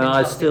seems to unhinge a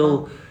lot of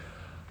people.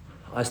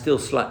 I still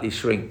slightly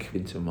shrink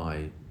into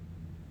my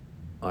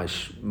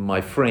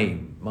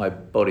frame, my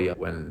body,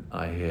 when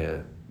I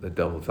hear the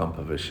double thump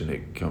of a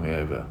Chinook coming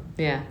over.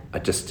 Yeah. I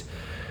just...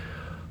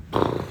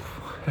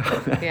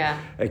 Yeah.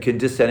 It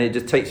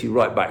just takes you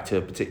right back to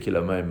a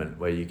particular moment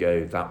where you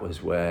go, that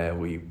was where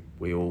we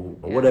all,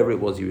 or whatever it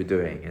was you were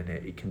doing, and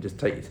it can just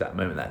take you to that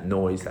moment, that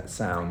noise, that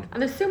sound.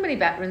 And there's so many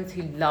veterans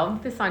who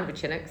love the sound of a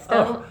Chinook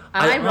still.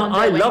 I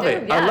love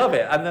it. Yeah. I love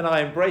it. And then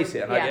I embrace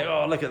it. And I Yeah.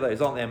 go, oh, look at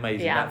those. Aren't they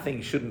amazing? Yeah. That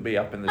thing shouldn't be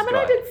up in the I mean,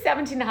 sky. I did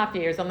 17 and a half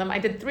years on them. I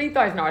did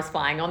 3,000 hours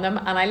flying on them,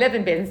 and I live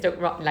in Basingstoke,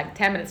 like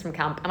 10 minutes from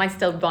camp, and I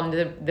still run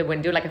to the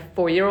window like a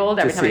 4-year-old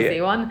every time I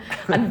see one,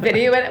 and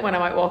video it when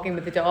I'm out walking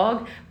with the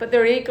dog. But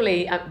they're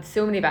equally,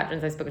 so many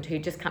veterans I've spoken to who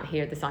just can't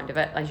hear the sound of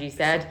it, as you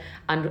said,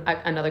 and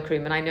another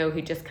crewman I know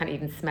who just can't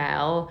even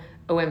smell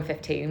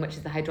OM15, which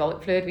is the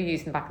hydraulic fluid we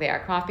use in the back of the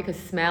aircraft, because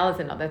smell is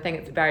another thing.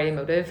 It's very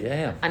emotive,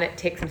 and it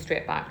takes him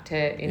straight back to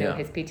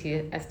his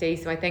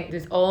PTSD. So I think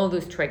there's all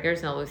those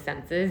triggers and all those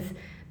senses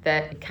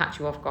that catch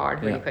you off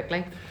guard really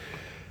quickly.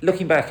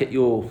 Looking back at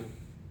your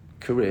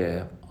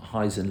career,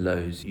 highs and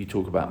lows, you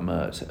talk about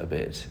Mert a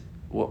bit.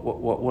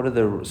 What are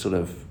the sort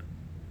of,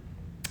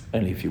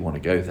 only if you want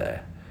to go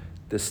there,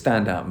 the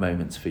standout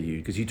moments for you?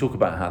 Because you talk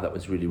about how that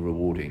was really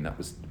rewarding. That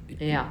was,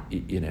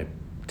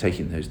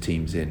 taking those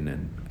teams in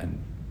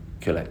and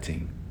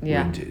collecting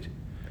wounded.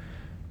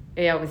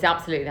 Yeah, it was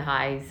absolutely the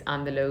highs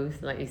and the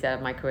lows, like you said,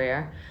 of my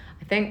career.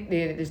 I think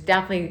there's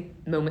definitely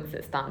moments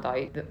that stand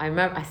out.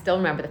 I still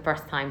remember the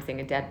first time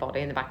seeing a dead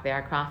body in the back of the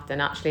aircraft,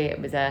 and actually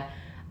it was a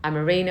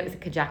Marine. It was a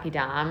Kajaki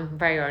Dam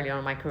very early on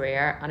in my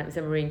career, and it was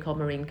a Marine called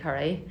Marine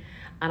Curry.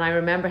 And I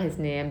remember his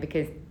name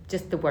because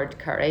just the word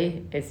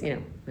curry is,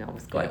 we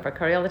always go out for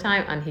curry all the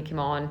time, and he came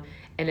on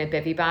in a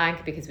bivvy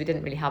bag because we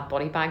didn't really have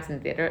body bags in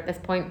the theatre at this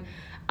point,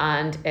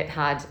 and it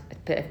had a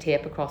bit of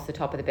tape across the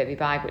top of the bivvy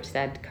bag which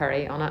said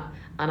curry on it.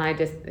 And I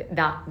just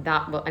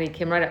and he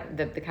came right up,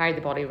 they carried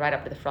the body right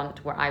up to the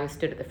front where I was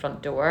stood at the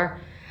front door,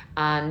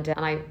 and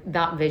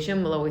that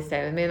vision will always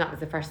stay with me. And that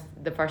was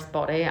the first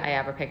body I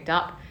ever picked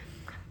up.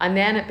 And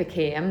then it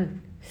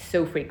became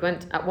so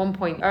frequent. At one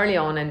point early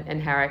on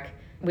in Herrick,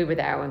 we were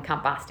there when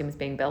Camp Bastion was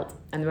being built,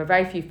 and there were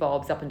very few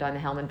FOBs up and down the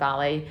Helmand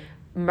Valley.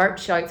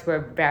 Merch shouts were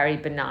very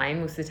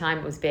benign most of the time.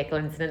 It was vehicle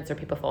incidents or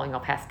people falling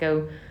off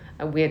Hesco.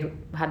 And we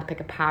had to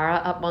pick a para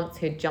up once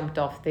who had jumped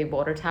off the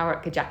water tower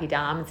at Kajaki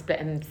Dam and split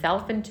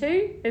himself in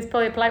two, is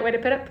probably a polite way to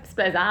put it,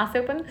 split his ass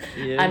open.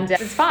 Yeah. And it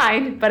was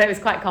fine, but it was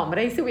quite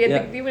comedy. So we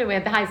had, we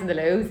had the highs and the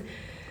lows.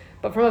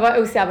 But from about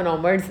 2007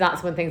 onwards,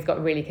 that's when things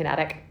got really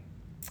kinetic.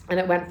 And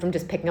it went from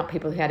just picking up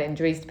people who had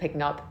injuries to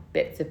picking up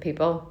bits of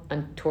people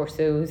and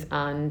torsos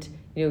and,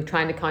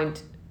 trying to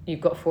count. You've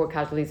got 4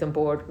 casualties on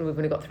board, and we've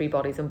only got 3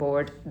 bodies on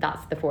board.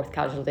 That's the 4th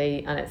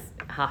casualty, and it's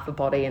half a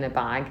body in a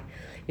bag.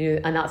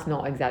 And that's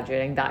not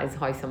exaggerating. That is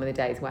how some of the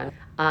days went.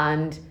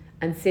 And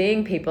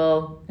seeing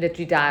people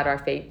literally die at our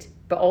feet,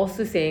 but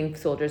also seeing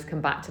soldiers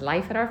come back to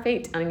life at our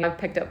feet. And I've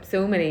picked up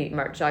so many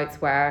merch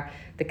outs where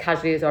the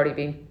casualty has already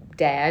been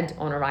dead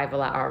on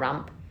arrival at our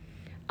ramp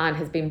and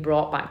has been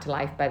brought back to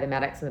life by the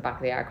medics in the back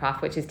of the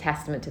aircraft, which is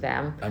testament to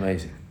them.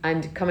 Amazing.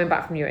 And coming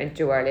back from your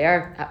intro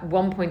earlier, at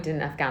one point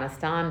in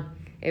Afghanistan,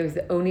 it was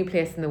the only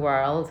place in the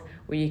world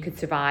where you could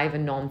survive a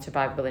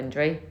non-survivable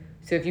injury.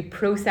 So if you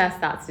process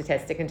that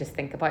statistic and just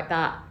think about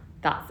that,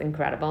 that's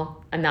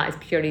incredible. And that is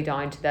purely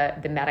down to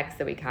the medics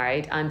that we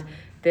carried. And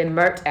the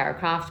MERT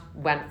aircraft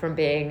went from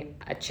being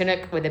a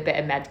Chinook with a bit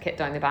of med kit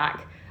down the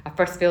back, a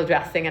first field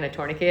dressing and a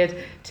tourniquet,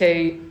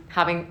 to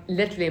having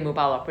literally a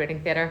mobile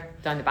operating theatre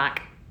down the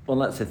back. Well,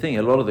 that's the thing.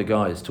 A lot of the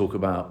guys talk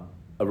about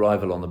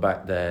arrival on the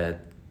back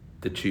there,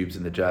 the tubes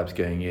and the jabs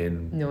going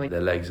in,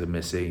 their legs are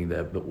missing,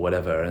 their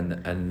whatever,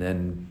 and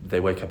then they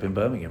wake up in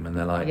Birmingham and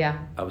they're like,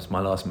 that was my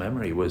last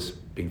memory, was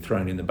being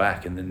thrown in the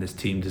back and then this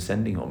team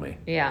descending on me.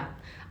 Yeah.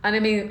 And I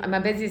mean, my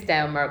busiest day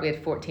on MERT, we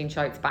had 14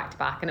 shouts back to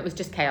back, and it was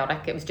just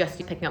chaotic. It was just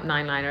picking up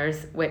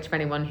 9-liners, which for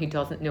anyone who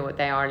doesn't know what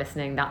they are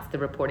listening, that's the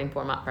reporting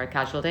format for a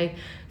casualty.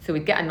 So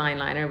we'd get a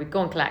 9-liner, we'd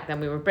go and collect them,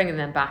 we were bringing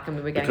them back, and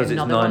we were getting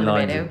another one on the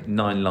radio.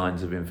 9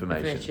 lines of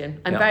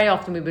information. And very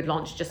often we would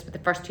launch just with the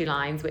first 2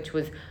 lines, which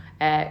was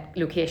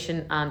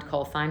location and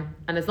call sign.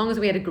 And as long as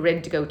we had a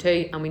grid to go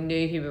to and we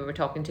knew who we were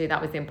talking to,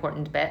 that was the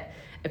important bit.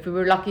 If we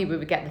were lucky, we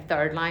would get the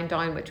 3rd line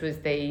down, which was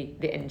the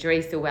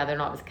injury, so whether or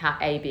not it was Cat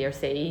A, B or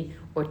C,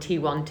 or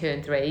T1, 2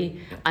 and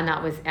 3. And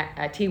that was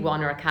a T1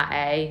 or a Cat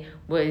A,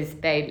 was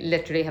they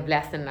literally have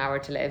less than an hour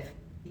to live.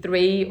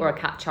 3 or a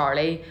Cat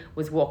Charlie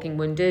was walking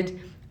wounded,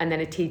 and then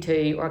a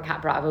T2 or a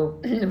Cat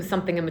Bravo was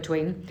something in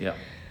between. Yeah.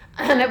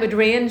 And it would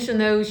range in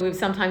those. We would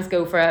sometimes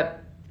go for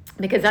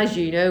because as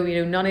you know,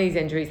 none of these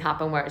injuries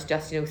happen where it's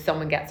just,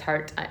 someone gets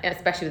hurt,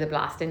 especially with a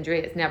blast injury.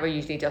 It's never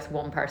usually just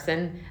one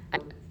person.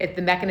 If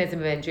the mechanism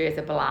of injury is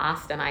a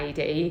blast, an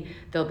IED,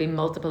 there'll be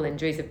multiple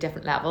injuries of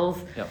different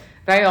levels. Yep.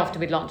 Very often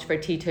we'd launch for a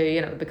T2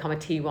 and it would become a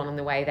T1 on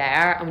the way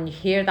there. And when you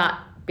hear that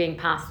being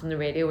passed on the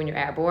radio when you're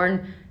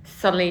airborne,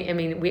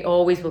 suddenly, we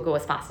always will go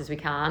as fast as we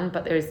can,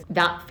 but there's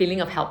that feeling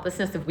of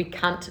helplessness of we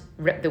can't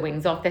rip the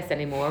wings off this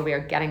anymore. We are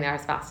getting there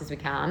as fast as we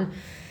can.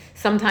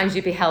 Sometimes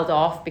you'd be held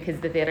off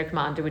because the theatre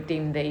commander would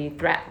deem the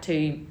threat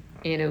too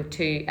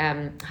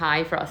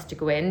high for us to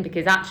go in,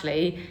 because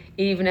actually,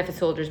 even if a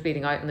soldier's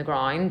bleeding out on the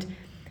ground,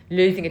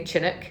 losing a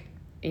Chinook,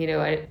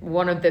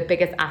 one of the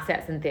biggest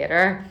assets in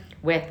theatre,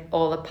 with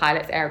all the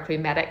pilots, aircrew,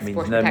 medics, means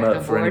force no protection on MERT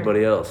board. for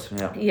anybody else.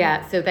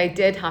 Yeah, so they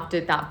did have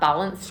to that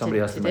balance. Somebody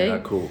has to make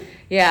that call.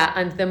 Yeah,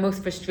 and the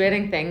most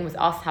frustrating thing was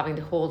us having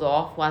to hold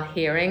off while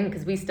hearing,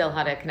 because we still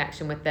had a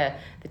connection with the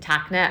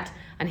TACnet,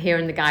 and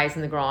hearing the guys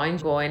in the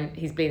ground going,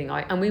 he's bleeding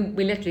out. And we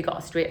literally got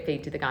a straight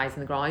feed to the guys in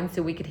the ground,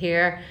 so we could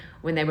hear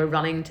when they were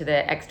running to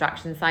the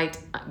extraction site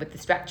with the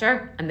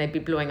stretcher, and they'd be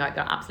blowing out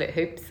their absolute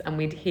hoops, and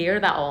we'd hear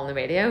that all on the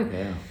radio.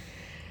 Yeah.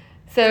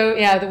 So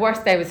yeah, the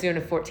worst day was doing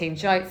a 14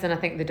 shouts, and I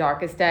think the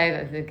darkest day,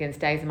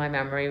 against days in my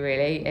memory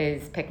really,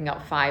 is picking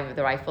up 5 of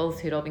the rifles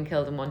who'd all been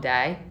killed in one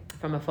day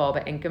from a FOB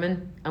at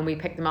Inkerman, and we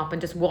picked them up,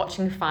 and just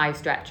watching 5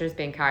 stretchers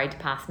being carried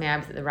past me. I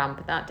was at the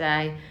ramp that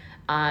day,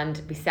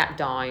 and we sat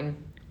down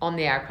on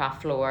the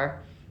aircraft floor,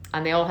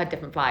 and they all had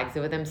different flags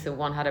over them. So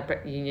one had a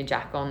Brit Union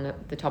Jack on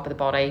the top of the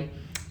body,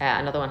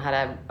 another one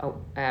had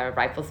a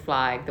Rifles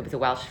flag, there was a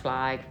Welsh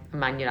flag, a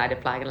Man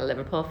United flag, and a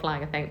Liverpool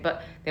flag, I think,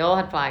 but they all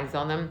had flags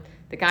on them.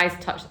 The guys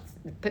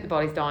put the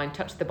bodies down,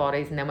 touched the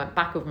bodies, and then went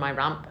back over my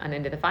ramp and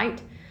into the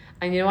fight.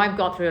 And, I've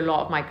got through a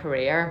lot of my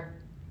career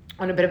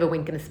on a bit of a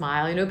wink and a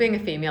smile. Being a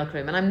female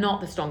crewman, I'm not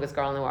the strongest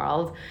girl in the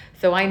world.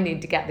 So I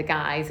need to get the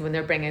guys, when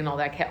they're bringing all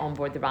their kit on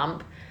board the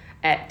ramp,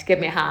 to give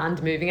me a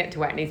hand moving it to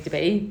where it needs to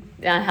be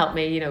and help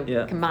me,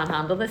 can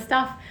manhandle this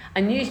stuff.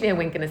 And usually a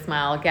wink and a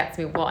smile gets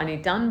me what I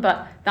need done.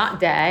 But that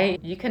day,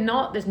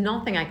 there's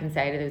nothing I can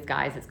say to those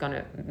guys that's going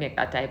to make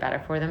that day better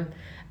for them.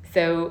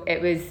 So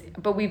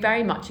but we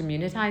very much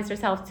immunized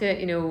ourselves to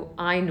it.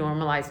 I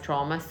normalized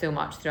trauma so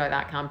much throughout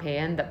that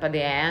campaign that by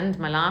the end,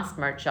 my last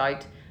merch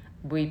out,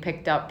 we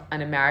picked up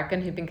an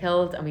American who'd been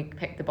killed, and we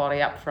picked the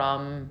body up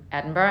from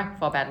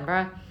FOB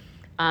Edinburgh.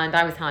 And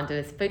I was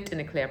handed his foot in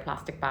a clear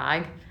plastic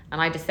bag,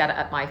 and I just set it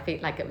at my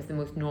feet like it was the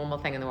most normal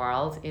thing in the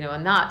world,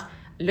 and that,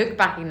 look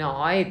back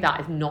now, that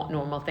is not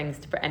normal things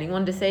for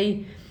anyone to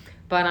see.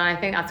 But I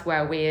think that's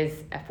where we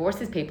as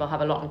forces people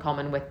have a lot in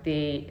common with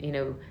the,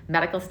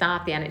 medical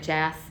staff, the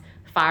NHS,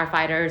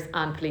 firefighters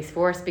and police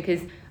force,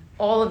 because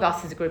all of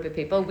us as a group of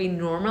people, we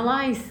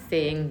normalise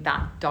seeing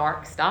that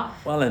dark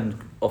stuff. Well,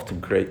 and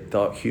often create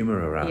dark humour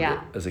around it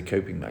as a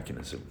coping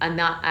mechanism. And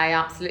that, I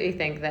absolutely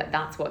think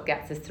that's what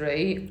gets us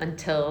through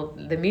until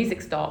the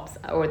music stops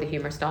or the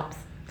humour stops.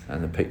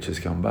 And the pictures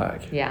come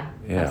back. Yeah.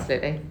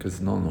 Absolutely. Because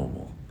it's not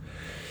normal.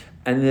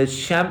 And there's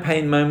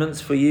champagne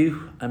moments for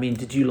you. I mean,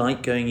 did you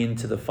like going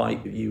into the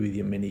fight with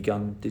your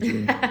minigun? Did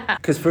you?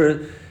 Because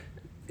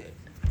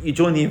you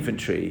join the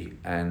infantry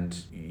and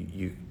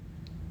you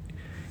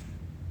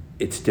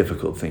it's a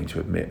difficult thing to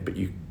admit, but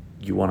you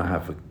want to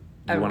have a go.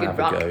 You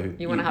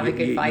want to have a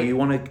good fight. You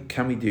want to.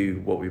 Can we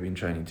do what we've been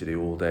training to do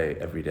all day,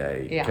 every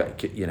day?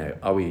 Yeah.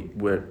 Are we?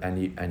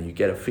 And you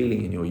get a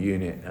feeling in your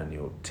unit and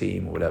your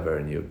team or whatever,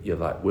 and you're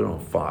like, we're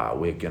on fire.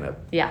 We're gonna.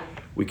 Yeah.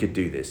 We could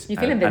do this. You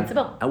feel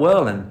invincible.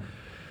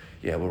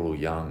 We're all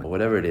young or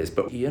whatever it is,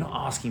 but you're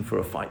not asking for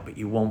a fight, but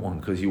you want one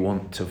because you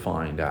want to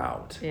find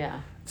out.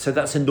 Yeah. So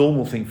that's a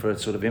normal thing for a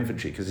sort of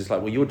infantry, because it's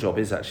like, well, your job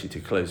is actually to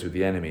close with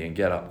the enemy and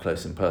get up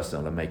close and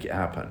personal and make it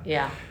happen.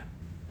 Yeah.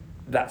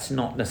 That's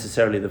not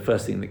necessarily the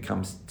first thing that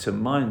comes to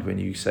mind when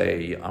you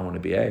say, I want to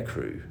be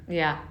aircrew.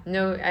 Yeah.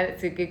 No,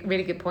 it's a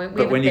really good point.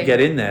 But when you get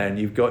in there and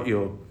you've got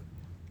your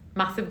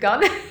massive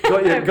gun.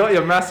 got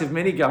your massive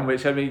minigun,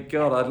 which, I mean,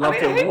 God, I'd love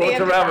to have walked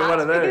around with one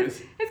of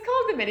those. It's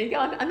called the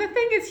minigun, and the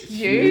thing is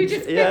huge.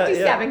 It's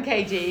 57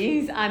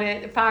 kgs, and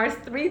it fires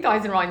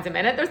 3,000 rounds a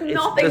minute. There's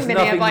nothing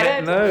mini about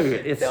it. No, so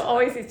it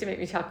always used to make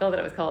me chuckle that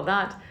it was called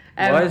that.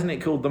 Why isn't it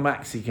called the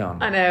maxi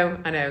gun? I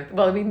know.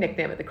 Well, we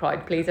nickname it the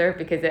crowd pleaser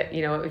because it,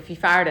 if you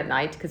fire it at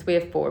night, because we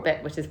have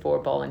 4-bit, which is 4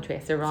 ball and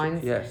tracer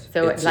rounds. Yes.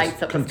 So it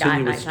lights up the sky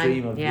at night time.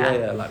 Continuous stream of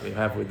like we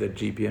have with the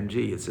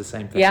GPMG. It's the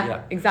same thing.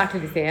 Yeah,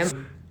 exactly the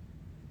same.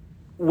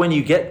 When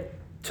you get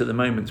to the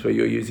moments where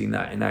you're using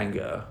that in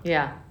anger,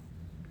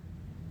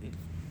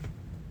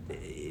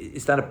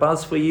 is that a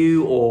buzz for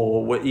you,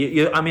 or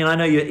I mean, I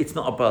know it's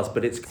not a buzz,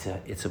 but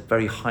it's a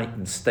very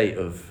heightened state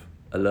of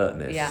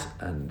alertness. Yeah.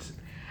 And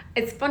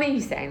it's funny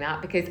you saying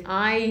that, because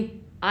I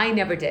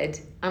never did,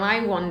 and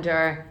I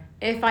wonder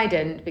if I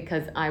didn't,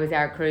 because I was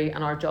aircrew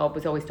and our job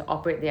was always to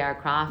operate the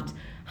aircraft.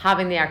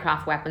 Having the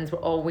aircraft weapons were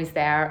always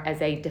there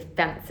as a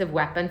defensive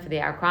weapon for the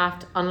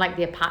aircraft, unlike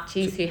the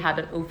Apaches who had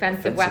an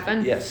offensive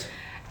weapon. Yes.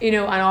 And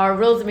our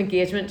rules of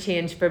engagement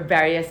changed for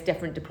various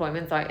different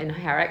deployments out in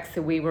Herrick.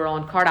 So we were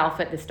on Card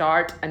Alpha at the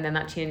start, and then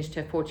that changed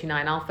to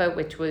 429 Alpha,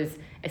 which was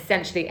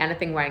essentially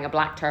anything wearing a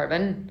black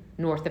turban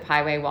north of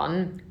Highway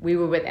 1. We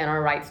were within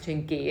our rights to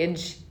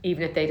engage,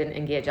 even if they didn't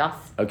engage us.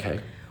 Okay.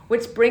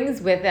 Which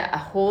brings with it a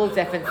whole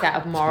different set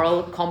of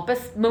moral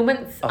compass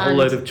moments. A whole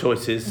load of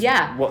choices.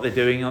 Yeah. What they're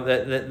doing,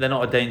 they're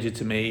not a danger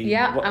to me.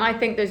 Yeah, and I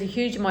think there's a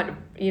huge amount of,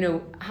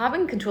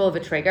 having control of a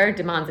trigger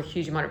demands a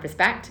huge amount of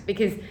respect,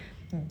 because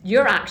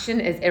your action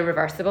is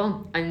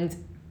irreversible. And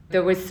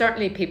there was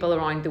certainly people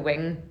around the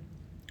wing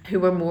who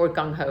were more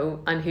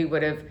gung-ho and who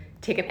would have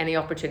taken any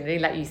opportunity,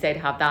 like you say, to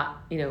have that,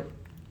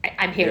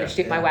 I'm here to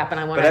shoot my weapon,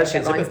 I want to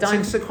get rounds down.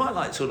 It's quite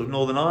like sort of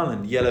Northern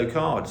Ireland, yellow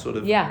card, sort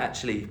of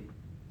actually...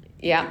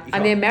 Yeah,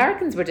 and the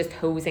Americans were just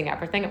hosing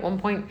everything at one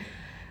point.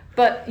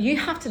 But you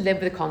have to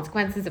live with the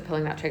consequences of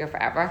pulling that trigger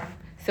forever.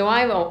 So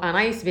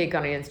I used to be a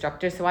gunnery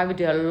instructor, so I would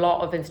do a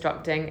lot of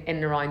instructing in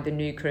and around the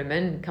new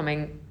crewmen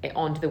coming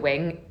onto the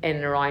wing, in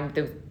and around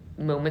those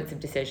moments of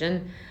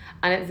decision.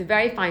 And it's a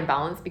very fine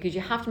balance, because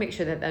you have to make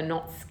sure that they're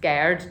not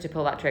scared to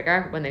pull that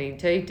trigger when they need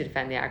to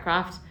defend the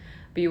aircraft.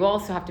 But you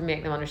also have to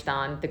make them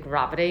understand the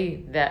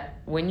gravity that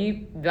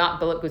when that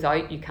bullet goes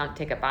out, you can't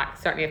take it back.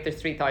 Certainly if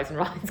there's 3,000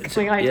 rounds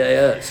coming out.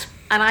 Yeah.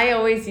 And I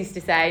always used to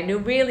say, no,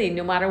 really,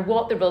 no matter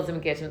what the rules of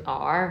engagement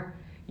are,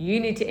 you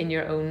need to, in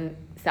your own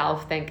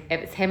self, think,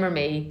 if it's him or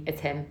me,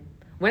 it's him.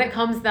 When it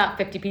comes to that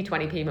 50p,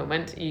 20p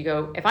moment, you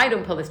go, if I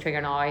don't pull this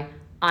trigger now,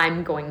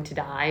 I'm going to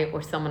die,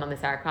 or someone on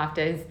this aircraft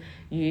is.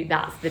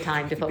 That's the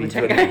time to pull the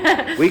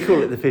trigger. We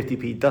call it the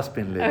 50p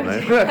dustbin lid,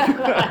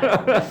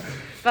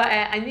 But,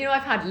 and you know,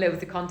 I've had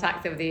loads of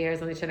contacts over the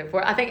years on the Chinook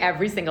Force. I think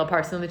every single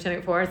person on the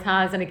Chinook Force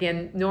has. And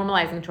again,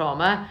 normalising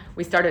trauma,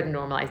 we started to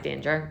normalise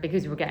danger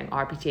because we were getting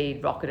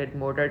RPG'd, rocketed,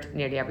 mortared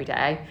nearly every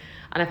day.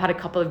 And I've had a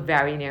couple of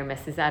very near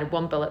misses. I had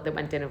one bullet that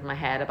went in over my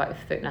head about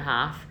 1.5 feet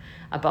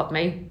above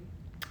me,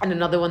 and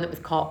another one that was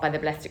caught by the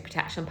ballistic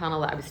protection panel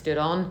that I was stood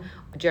on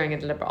during a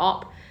deliberate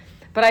op.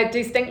 But I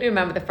distinctly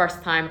remember the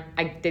first time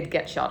I did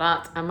get shot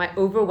at, and my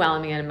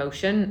overwhelming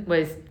emotion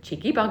was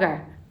cheeky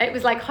bugger. It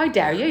was like, how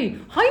dare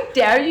you? How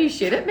dare you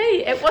shoot at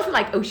me? It wasn't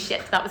like, oh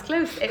shit, that was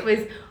close. It was,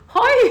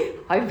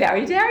 how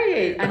very dare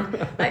you?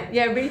 And like,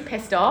 yeah, really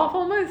pissed off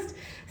almost.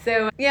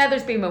 So yeah,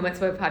 there's been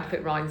moments where I've had to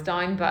put rounds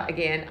down, but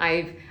again,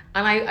 I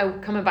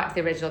coming back to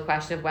the original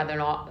question of whether or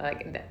not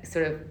like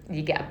sort of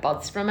you get a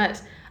buzz from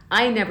it,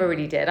 I never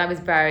really did. I was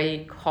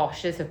very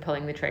cautious of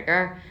pulling the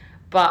trigger,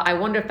 but I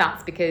wonder if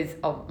that's because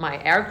of my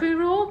aircrew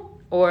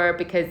role, or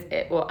because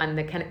and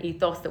the kind of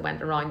ethos that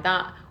went around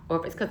that, or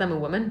if it's because I'm a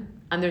woman.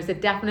 And there's a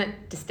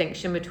definite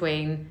distinction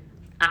between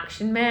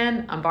action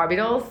men and Barbie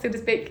dolls, so to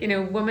speak. You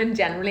know, women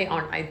generally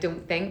aren't, I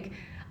don't think,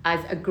 as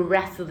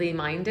aggressively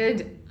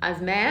minded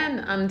as men.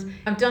 And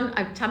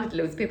I've chatted to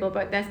loads of people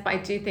about this, but I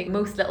do think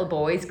most little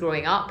boys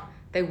growing up,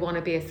 they want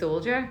to be a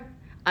soldier.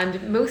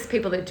 And most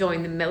people that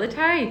join the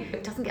military,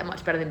 it doesn't get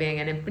much better than being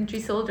an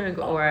infantry soldier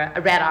or a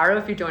Red Arrow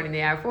if you're joining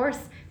the Air Force.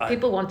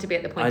 People want to be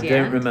at the pointy end. I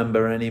don't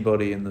remember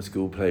anybody in the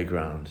school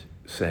playground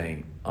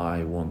saying,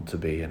 I want to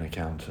be an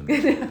accountant.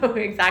 No,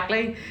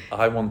 exactly.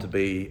 I want to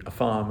be a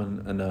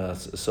fireman, a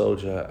nurse, a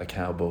soldier, a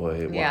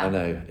cowboy. Yeah. I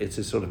know, it's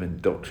a sort of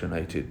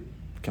indoctrinated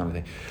kind of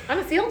thing. And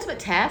it's the ultimate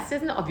test,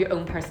 isn't it, of your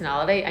own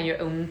personality and your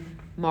own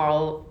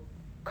moral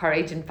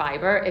courage and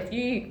fibre.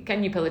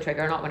 Can you pull the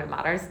trigger or not when it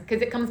matters?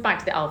 Because it comes back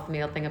to the alpha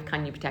male thing of,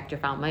 can you protect your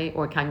family,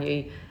 or can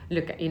you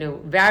look at, you know,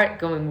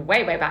 going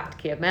way back to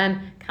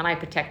cavemen, can I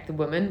protect the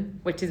woman,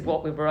 which is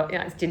what we were, you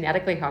know, it's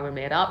genetically how we're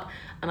made up.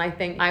 And I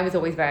think I was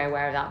always very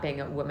aware of that, being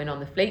a woman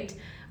on the fleet,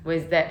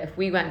 was that if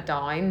we went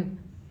down,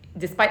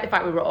 despite the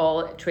fact we were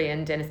all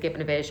trained in escape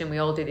and evasion, we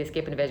all do the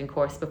escape and evasion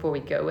course before we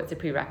go, it's a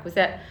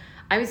prerequisite.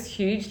 I was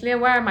hugely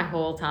aware my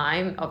whole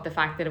time of the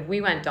fact that if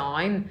we went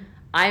down,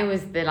 I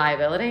was the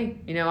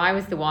liability. You know, I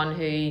was the one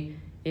who,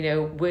 you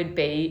know, would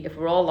be, if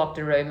we're all locked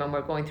in a room and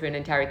we're going through an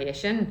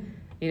interrogation,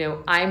 you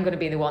know, I'm going to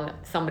be the one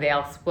that somebody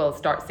else will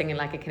start singing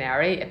like a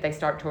canary if they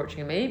start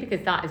torturing me,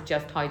 because that is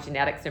just how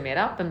genetics are made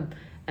up, and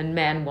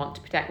men want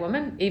to protect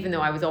women, even though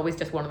I was always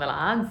just one of the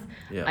lads.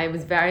 Yeah. I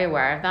was very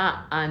aware of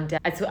that, and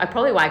I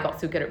probably why I got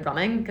so good at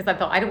running, because I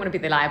thought, I don't want to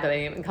be the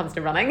liability when it comes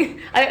to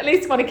running. I at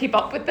least want to keep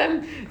up with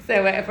them.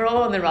 So if we're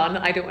all on the run,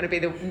 I don't want to be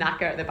the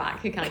knacker at the back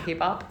who can't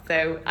keep up.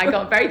 So I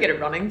got very good at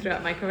running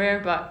throughout my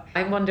career, but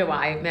I wonder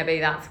why. Maybe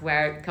that's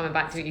where, coming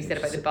back to what you said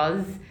about the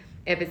buzz,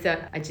 if it's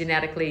a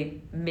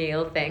genetically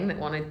male thing that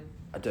want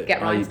to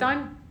get rounds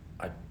down.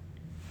 I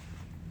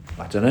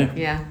don't know.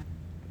 Yeah.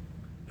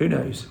 Who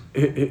knows?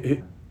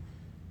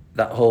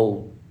 That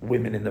whole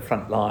women in the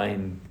front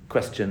line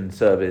question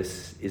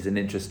service is an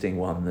interesting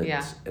one that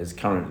has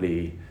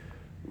currently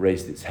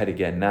raised its head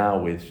again now,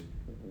 with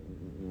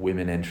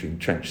women entering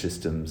trench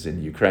systems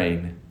in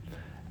Ukraine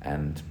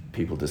and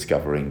people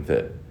discovering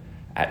that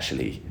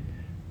actually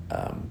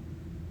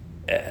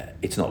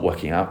it's not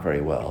working out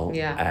very well.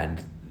 Yeah.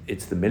 And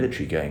it's the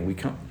military going,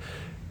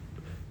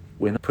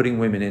 we're not putting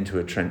women into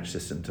a trench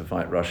system to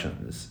fight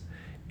Russians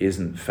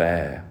isn't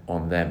fair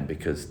on them,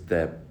 because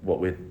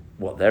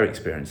what they're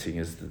experiencing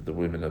is that the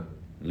women are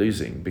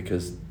losing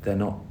because they're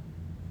not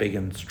big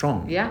and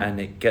strong. Yeah. And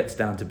it gets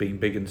down to being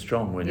big and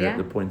strong when you're at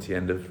the pointy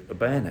end of a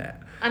bayonet.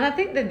 And I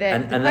think that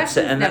that's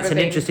an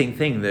interesting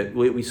thing, that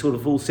we sort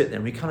of all sit there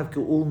and we kind of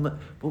go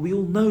we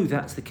all know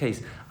that's the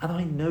case. And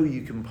I know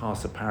you can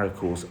pass a para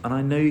course, and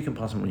I know you can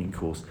pass a marine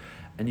course,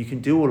 and you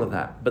can do all of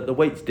that, but the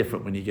weight's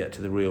different when you get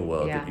to the real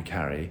world that you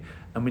carry,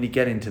 and when you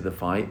get into the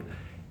fight,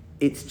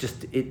 it's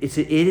just it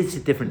is a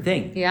different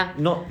thing. Yeah.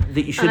 Not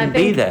that you shouldn't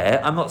be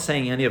there. I'm not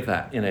saying any of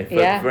that. You know,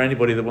 for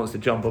anybody that wants to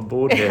jump on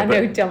board here. And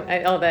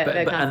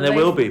there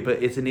will be,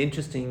 but it's an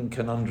interesting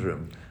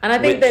conundrum. And I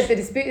think that the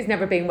dispute has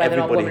never been whether or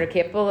not women are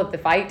capable of the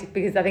fight,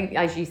 because I think,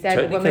 as you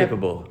said,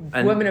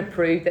 women have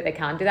proved that they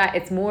can do that.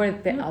 It's more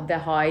the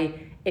how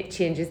it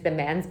changes the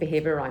men's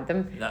behaviour around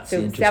them. That's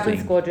so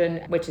 7th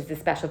Squadron, which is the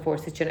Special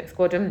Forces Chinook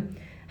Squadron,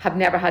 have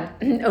never had,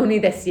 only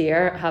this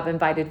year, have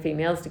invited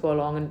females to go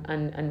along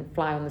and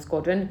fly on the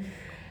squadron.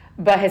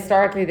 But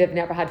historically, they've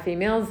never had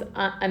females,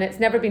 and it's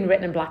never been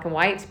written in black and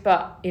white.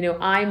 But, you know,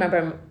 I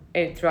remember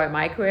throughout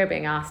my career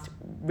being asked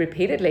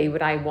repeatedly,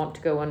 would I want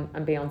to go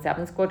and be on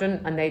 7th Squadron?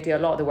 And they do a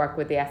lot of the work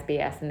with the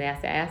SBS and the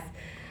SAS.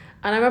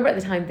 And I remember at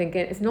the time thinking,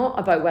 it's not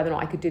about whether or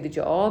not I could do the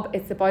job.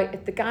 It's about,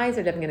 if the guys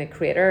are living in a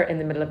crater in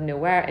the middle of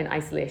nowhere in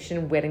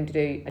isolation, waiting to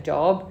do a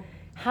job,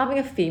 having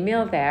a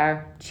female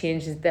there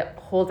changes the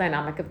whole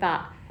dynamic of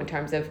that, in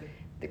terms of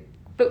the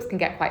folks can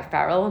get quite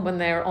feral when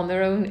they're on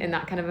their own in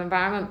that kind of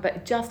environment,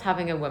 but just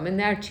having a woman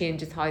there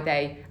changes how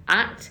they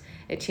act.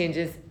 It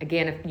changes,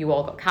 again, if you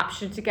all got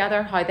captured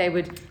together, how they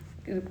would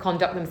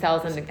conduct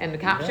themselves in the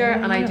capture.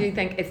 And I do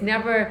think it's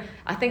never,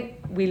 I think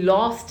we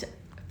lost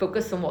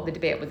focus on what the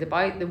debate was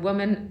about. The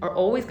women are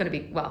always going to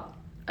be, well,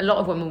 a lot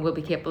of women will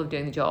be capable of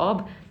doing the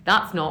job.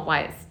 That's not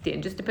why it's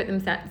dangerous to put them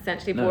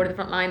essentially forward to the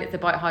front line. It's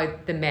about how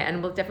the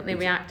men will differently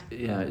react.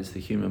 Yeah, it's the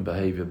human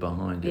behaviour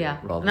behind it.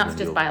 Rather and that's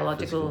just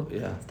biological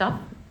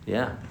stuff.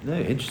 Yeah, no,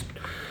 interesting.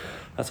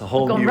 That's a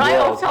whole new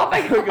world.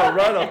 We've gone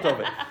right off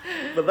topic.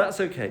 But that's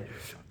okay.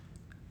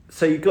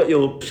 So you've got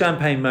your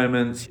champagne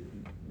moments,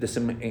 this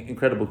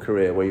incredible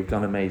career where you've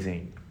done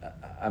amazing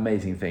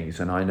things.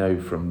 And I know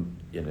from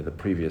the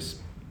previous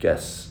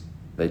guests,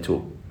 they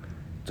talk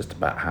just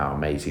about how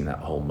amazing that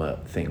whole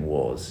Mert thing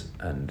was,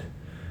 and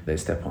they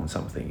step on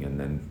something and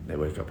then they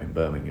wake up in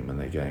Birmingham and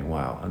they're going,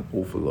 wow, an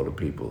awful lot of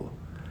people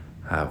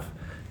have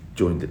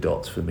joined the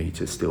dots for me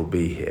to still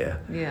be here.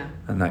 Yeah.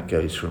 And that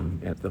goes from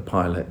the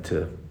pilot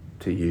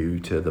to you,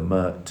 to the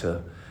Mert,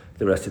 to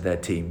the rest of their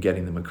team,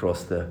 getting them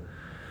across the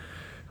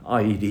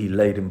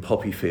IED-laden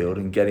poppy field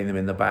and getting them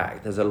in the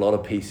back. There's a lot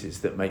of pieces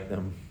that make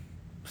them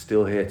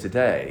still here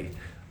today.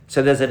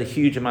 So there's a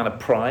huge amount of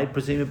pride,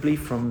 presumably,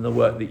 from the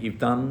work that you've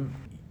done.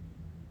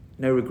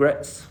 No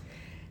regrets?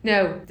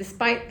 No,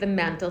 despite the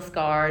mental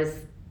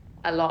scars,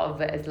 a lot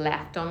of it is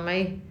left on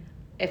me.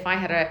 If I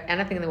had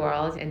anything in the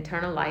world,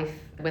 internal life,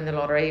 win the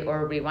lottery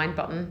or a rewind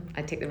button,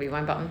 I'd take the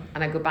rewind button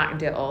and I'd go back and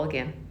do it all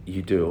again.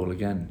 You do it all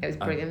again? It was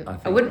brilliant.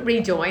 I wouldn't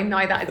rejoin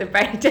now, that is a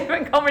very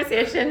different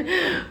conversation,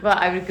 but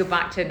I would go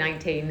back to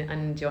 19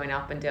 and join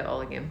up and do it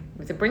all again. It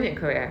was a brilliant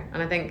career,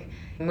 and I think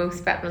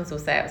most veterans will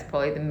say it was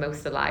probably the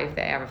most alive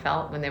they ever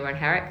felt when they were in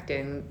Herrick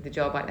doing the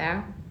job out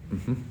there.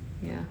 Mm-hmm.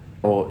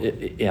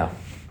 Yeah.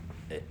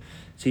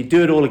 So you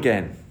do it all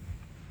again,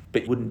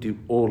 but you wouldn't do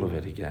all of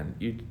it again.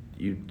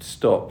 You'd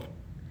stop.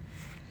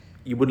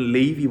 You wouldn't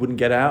leave, you wouldn't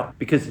get out,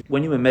 because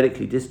when you were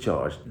medically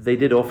discharged, they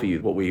did offer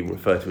you what we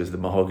refer to as the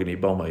mahogany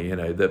bomber,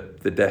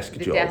 the desk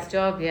job. The desk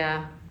job,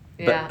 yeah.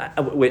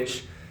 But,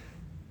 which,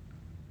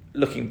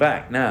 looking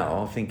back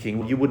now,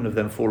 thinking you wouldn't have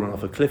then fallen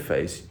off a cliff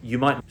face. You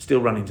might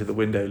still run into the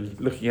window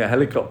looking at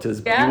helicopters,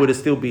 but you would have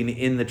still been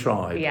in the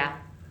tribe.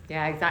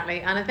 Yeah,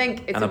 exactly. And I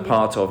think it's a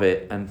part of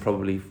it, and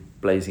probably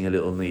blazing a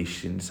little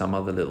niche in some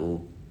other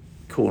little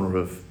corner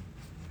of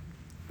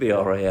the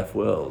RAF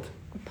world.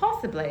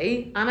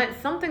 Possibly, and it's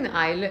something that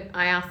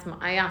I asked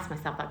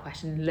myself that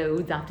question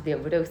loads after the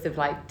overdose of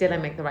did I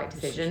make the right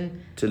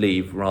decision to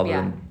leave rather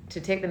than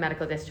to take the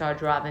medical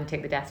discharge rather than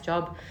take the desk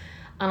job.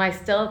 And I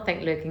still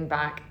think, looking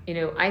back,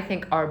 I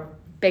think our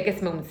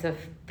biggest moments of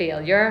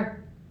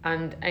failure,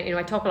 and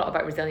I talk a lot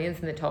about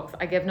resilience in the talks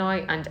I give now,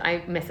 and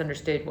I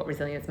misunderstood what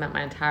resilience meant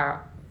my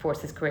entire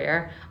Forces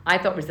career. I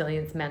thought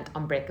resilience meant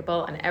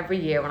unbreakable, and every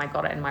year when I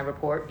got it in my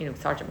report,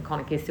 Sergeant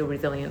McConaughey is so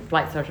resilient,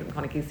 Flight Sergeant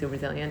McConaughey is so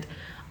resilient,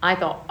 I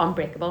thought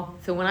unbreakable.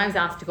 So when I was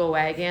asked to go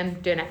away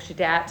again, do an extra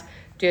det,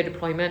 do a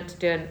deployment,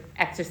 do an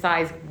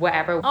exercise,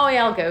 whatever,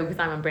 I'll go because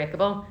I'm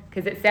unbreakable,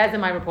 because it says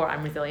in my report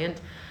I'm resilient.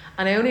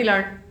 And I only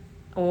learned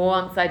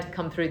once I'd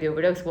come through the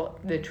overdose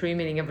what the true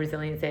meaning of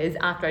resilience is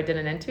after I did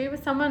an interview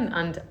with someone,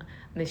 and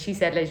she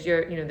said, Liz,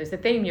 there's a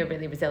theme, you're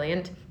really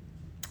resilient.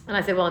 And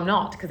I said, well, I'm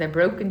not, because I'm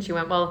broke. And she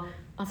went, well,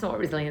 that's not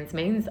what resilience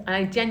means. And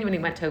I genuinely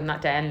went home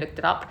that day and looked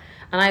it up.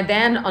 And I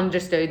then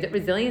understood that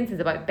resilience is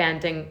about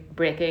bending,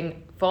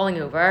 breaking,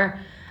 falling over,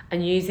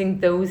 and using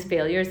those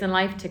failures in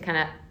life to kind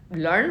of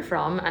learn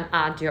from and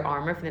add to your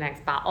armour for the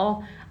next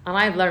battle. And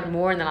I've learned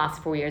more in the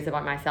last 4 years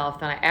about myself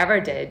than I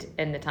ever did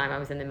in the time I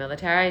was in the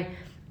military.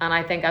 And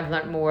I think I've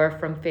learned more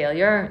from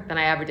failure than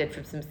I ever did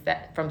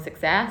from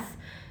success.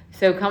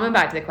 So coming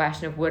back to the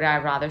question of would I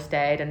have rather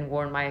stayed and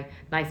worn my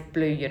nice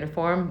blue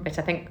uniform, which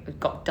I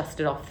think got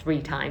dusted off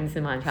 3 times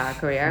in my entire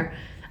career,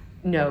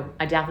 no,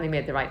 I definitely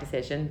made the right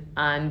decision.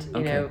 And,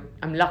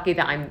 I'm lucky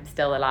that I'm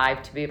still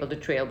alive to be able to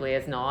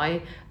trailblaze now.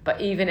 But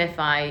even if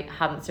I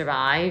hadn't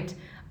survived,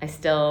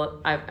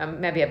 I'm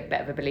maybe a bit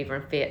of a believer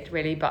in fate,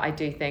 really, but I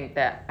do think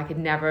that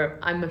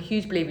I'm a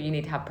huge believer you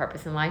need to have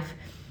purpose in life.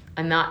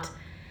 And that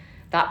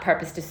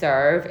purpose to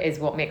serve is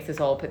what makes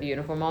us all put the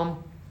uniform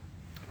on.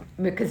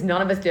 Because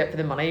none of us do it for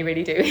the money,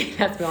 really, do we?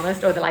 Let's be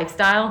honest, or the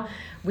lifestyle.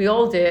 We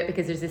all do it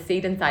because there's a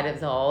seed inside of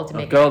us all to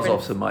make a difference.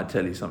 Girls often might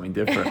tell you something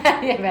different.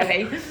 Yeah,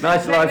 maybe.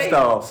 Nice maybe.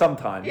 Lifestyle,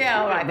 sometimes.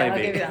 Yeah, all right, maybe. I'll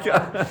give you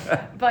that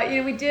one. But,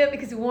 we do it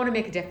because we want to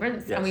make a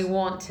difference, and we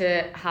want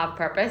to have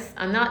purpose.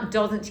 And that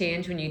doesn't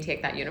change when you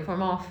take that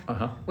uniform off,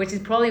 which is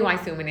probably why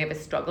so many of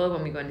us struggle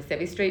when we go into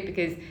Civvy Street,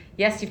 because,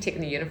 yes, you've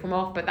taken the uniform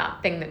off, but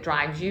that thing that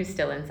drives you is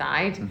still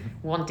inside,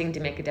 wanting to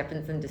make a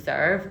difference and to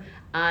serve.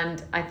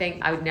 And I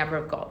think I would never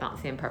have got that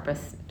same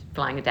purpose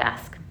flying a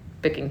desk,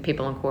 booking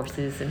people on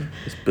courses, and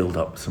just build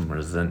up some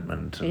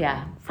resentment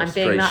and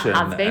frustration.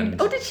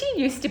 Did she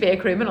used to be a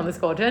crewman on the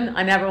squadron?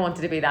 I never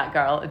wanted to be that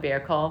girl at beer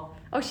call.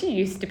 She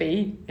used to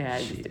be. Yeah,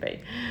 used to be.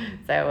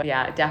 So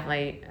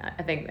definitely,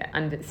 I think,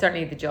 and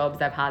certainly the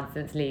jobs I've had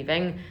since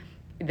leaving,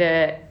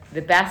 the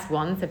best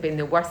ones have been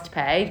the worst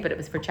paid, but it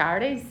was for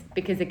charities,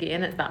 because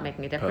again, it's that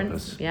making a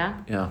difference. Purpose.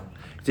 Yeah.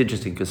 It's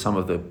interesting because some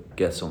of the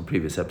guests on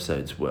previous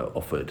episodes were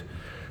offered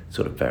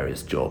sort of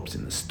various jobs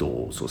in the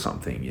stores or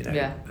something,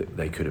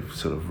 They could have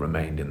sort of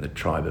remained in the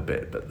tribe a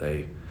bit, but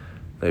they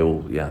They all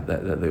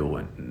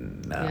went,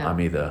 no, Yeah. I'm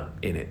either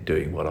in it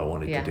doing what I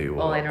wanted Yeah, to do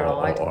all in or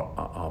all out. or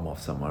I'm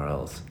off somewhere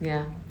else.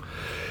 Yeah.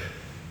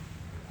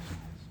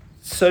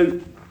 So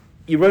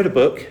you wrote a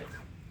book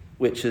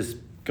which has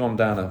gone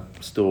down a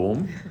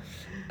storm,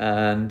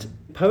 and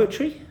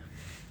poetry?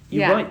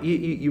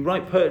 You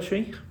write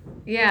poetry?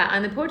 Yeah,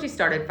 and the poetry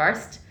started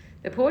first.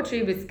 The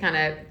poetry was kind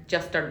of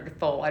just started to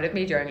fall out of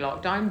me during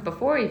lockdown,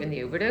 before even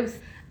the overdose.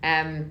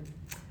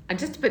 And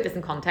just to put this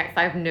in context,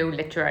 I have no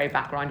literary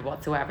background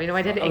whatsoever.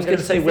 I did English. I was going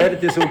to say, where did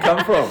this all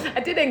come from?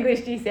 I did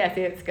English GCSE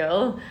at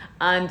school,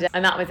 and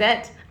that was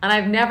it. And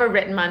I've never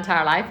written my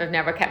entire life. I've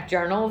never kept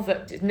journals.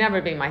 It's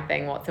never been my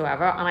thing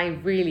whatsoever. And I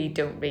really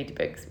don't read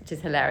books, which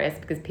is hilarious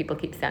because people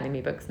keep sending me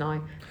books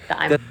now.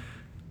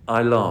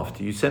 I laughed.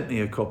 You sent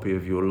me a copy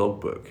of your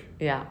logbook.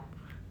 Yeah.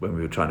 When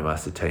we were trying to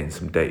ascertain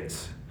some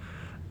dates.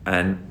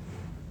 And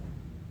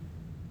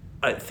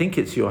I think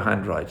it's your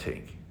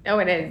handwriting. Oh,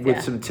 it is,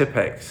 with some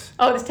Tipex.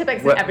 Oh, there's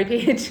Tipex in every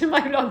page in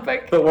my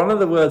logbook. But one of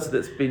the words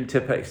that's been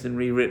Tipexed and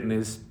rewritten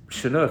is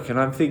Chinook, and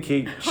I'm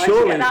thinking,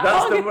 surely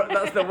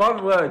that's the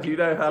one word you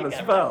know how to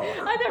spell.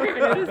 I never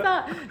even noticed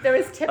that. There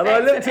is Tipex. And I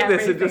looked at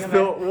this and just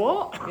thought,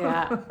 what?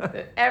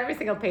 Yeah, every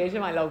single page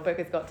in my logbook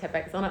has got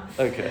Tipex on it.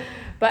 Okay.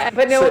 But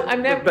no,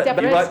 I'm never. But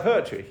you write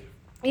poetry.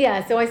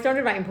 Yeah, so I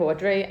started writing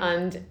poetry,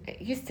 and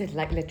it used to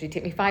literally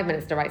take me 5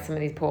 minutes to write some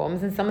of these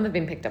poems, and some of them have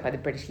been picked up by the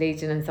British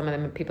Legion, and some of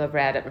them people have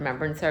read at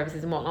remembrance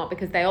services and whatnot,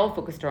 because they all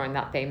focused around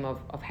that theme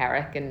of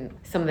Herrick and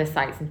some of the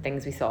sights and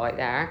things we saw out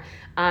there.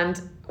 And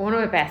one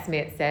of my best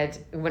mates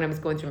said, when I was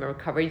going through my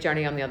recovery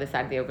journey on the other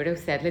side of the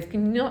overdose, said, Liz,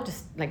 can you not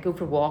just go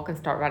for a walk and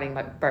start writing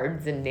about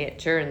birds and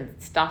nature and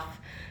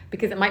stuff,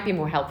 because it might be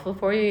more helpful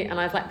for you? And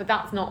I was like, but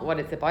that's not what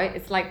it's about.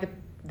 It's like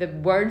the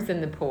words in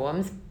the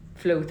poems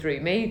flow through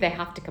me, they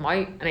have to come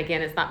out, and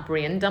again it's that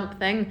brain dump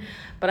thing.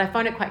 But I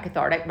found it quite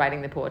cathartic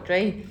writing the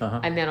poetry.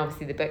 And then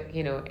obviously the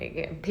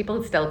book,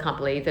 people still can't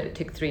believe that it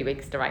took 3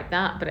 weeks to write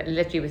that, but it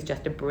literally was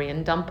just a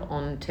brain dump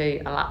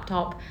onto a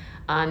laptop.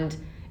 And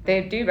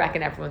they do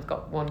reckon everyone's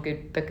got one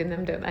good book in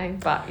them, don't they?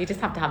 But you just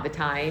have to have the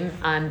time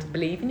and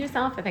believe in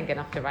yourself, I think,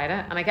 enough to write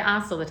it. And I get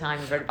asked all the time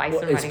for advice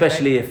on writing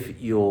especially a book.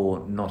 If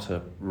you're not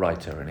a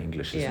writer and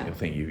English isn't your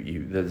thing.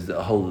 You there's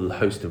a whole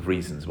host of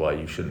reasons why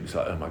you shouldn't. It's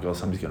like, oh my God,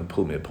 somebody's going to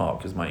pull me apart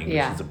because my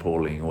English is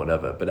appalling or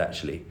whatever. But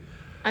actually,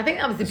 I think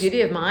that was the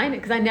beauty of mine,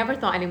 because I never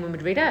thought anyone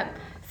would read it.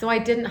 So I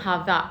didn't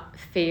have that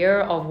fear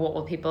of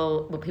will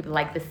people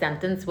like this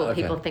sentence? Will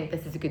people think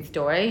this is a good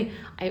story?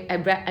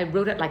 I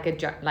wrote it like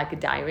a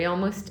diary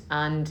almost,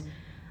 and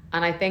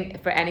I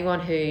think for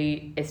anyone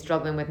who is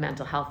struggling with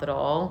mental health at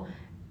all,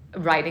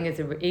 writing is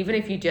even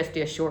if you just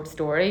do a short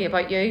story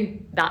about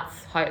you,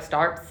 that's how it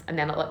starts, and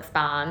then it'll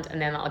expand,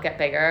 and then it'll get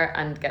bigger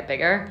and get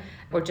bigger.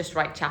 Or just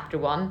write chapter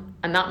 1,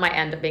 and that might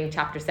end up being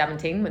chapter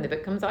 17 when the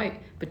book comes out,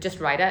 but just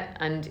write it.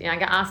 And I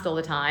get asked all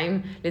the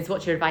time, Liz,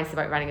 what's your advice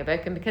about writing a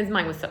book? And because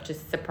mine was such a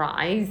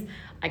surprise,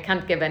 I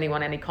can't give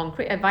anyone any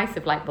concrete advice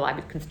of I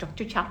would construct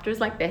your chapters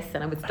like this,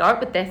 and I would start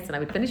with this, and I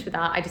would finish with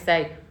that. I just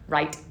say,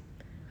 write.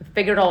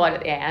 Figure it all out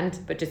at the end,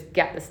 but just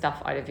get the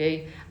stuff out of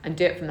you and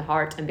do it from the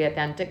heart and be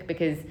authentic,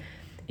 because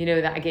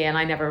that again,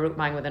 I never wrote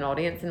mine with an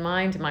audience in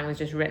mind. Mine was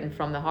just written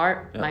from the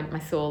heart, my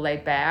soul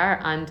laid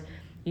bare. And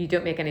you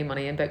don't make any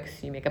money in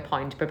books, you make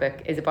 £1 per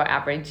book is about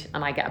average,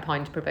 and I get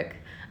 £1 per book.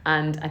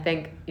 And I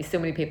think so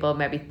many people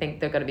maybe think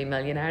they're going to be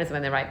millionaires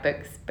when they write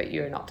books, but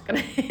you're not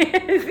going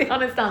to, is the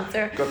honest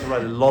answer. You've got to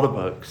write a lot of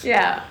books.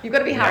 Yeah, you've got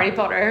to be Harry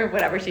Potter,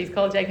 whatever she's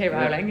called, J.K.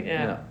 Rowling.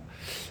 Yeah.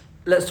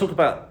 Let's talk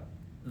about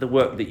the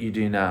work that you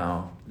do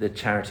now, the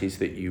charities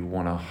that you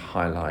want to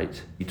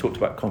highlight. You talked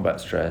about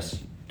combat stress,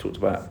 you talked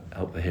about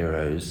Help the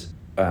Heroes,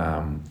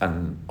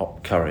 and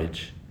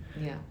Courage.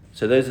 Yeah.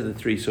 So those are the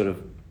three sort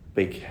of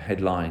big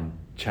headline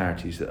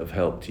charities that have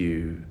helped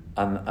you,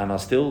 and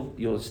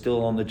you're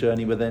still on the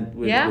journey with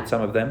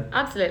some of them.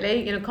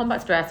 Absolutely.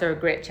 Combat stress are a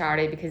great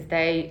charity because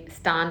they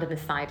stand on the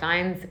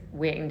sidelines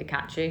waiting to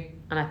catch you.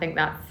 And I think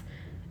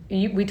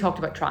we talked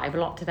about tribe a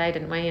lot today,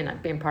 didn't we?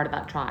 And being part of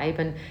that tribe,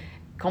 and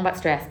combat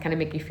stress kind of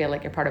make you feel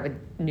like you're part of a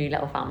new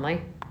little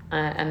family.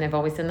 And they've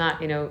always done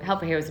that. Help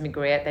the Heroes has been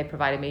great. They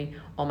provided me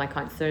all my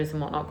counsellors and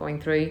whatnot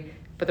going through,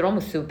 but they're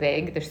almost so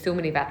big. There's so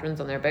many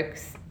veterans on their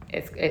books.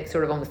 It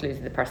sort of almost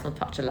loses the personal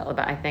touch a little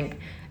bit, I think.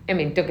 I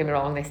mean, don't get me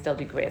wrong, they still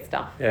do great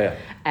stuff. Yeah.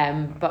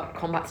 But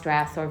combat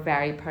stress are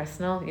very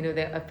personal.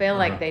 I feel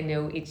like they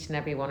know each and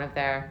every one of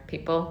their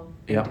people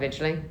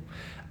individually.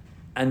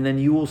 And then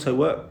you also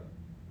work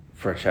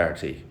for a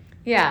charity.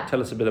 Yeah. Tell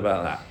us a bit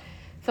about that.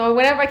 So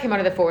whenever I came out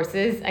of the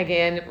forces,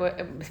 again,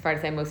 it's fair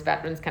to say most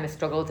veterans kind of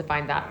struggle to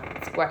find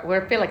that square,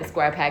 where I feel like a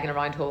square peg in a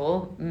round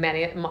hole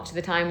much of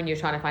the time when you're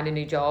trying to find a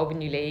new job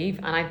and you leave.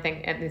 And I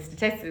think the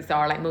statistics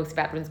are most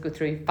veterans go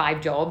through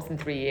 5 jobs in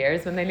 3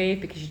 years when they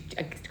leave, because you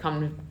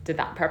come to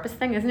that purpose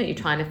thing, isn't it? You're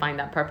trying to find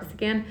that purpose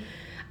again.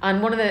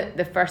 And one of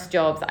the first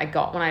jobs that I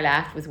got when I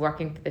left was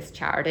working for this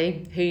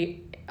charity who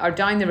are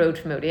down the road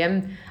from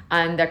Odium,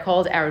 and they're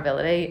called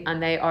Airability,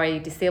 and they are a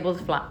disabled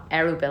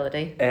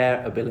Airability.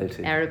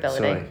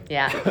 Sorry.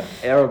 Yeah.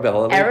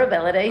 Airability.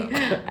 Airability.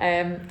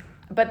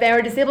 But they're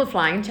a disabled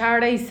flying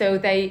charity, so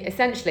they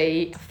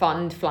essentially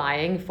fund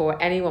flying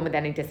for anyone with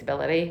any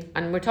disability.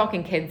 And we're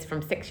talking kids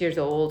from 6 years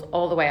old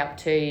all the way up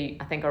to,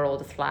 I think our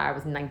oldest flyer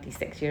was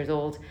 96 years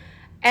old.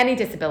 Any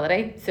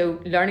disability, so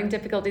learning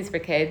difficulties for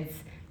kids,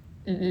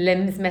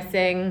 limbs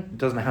missing. It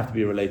doesn't have to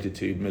be related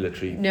to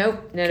military No.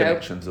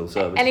 connections or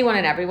service. Anyone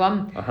and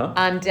everyone. Uh-huh.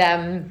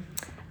 And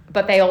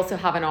but they also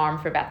have an arm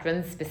for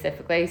veterans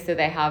specifically, so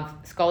they have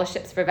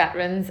scholarships for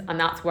veterans, and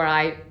that's where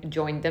I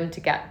joined them to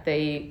get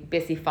the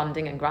basic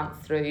funding and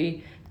grants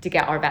through to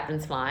get our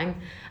veterans flying.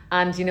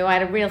 And I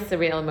had a real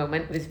surreal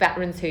moment. There's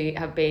veterans who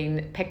have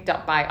been picked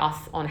up by us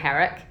on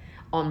Herrick,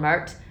 on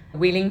Mert,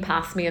 wheeling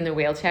past me in their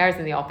wheelchairs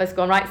in the office,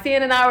 going, right, see you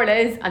in an hour,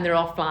 Liz, and they're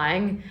off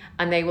flying,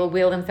 and they will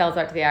wheel themselves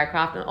out to the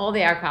aircraft, and all the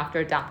aircraft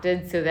are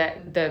adapted so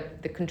that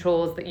the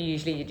controls that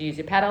you'd use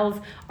your pedals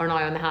are now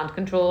on the hand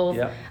controls,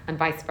 and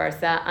vice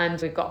versa.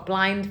 And we've got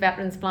blind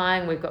veterans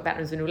flying, we've got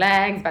veterans with no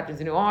legs, veterans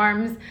with no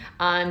arms,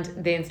 and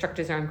the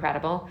instructors are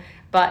incredible.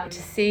 But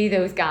to see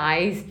those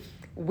guys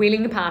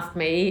wheeling past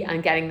me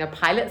and getting their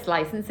pilot's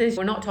licenses.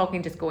 We're not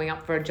talking just going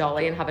up for a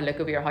jolly and have a look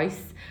over your house.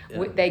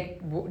 Yeah. They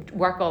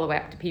work all the way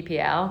up to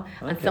PPL,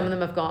 and some of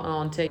them have gone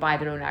on to buy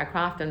their own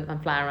aircraft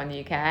and fly around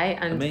the UK.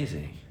 And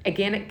amazing.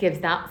 Again, it gives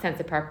that sense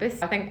of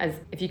purpose. I think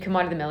if you come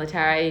out of the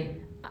military,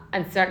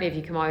 and certainly if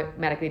you come out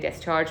medically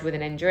discharged with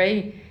an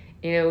injury,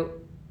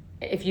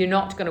 if you're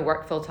not going to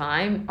work full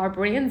time, our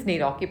brains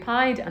need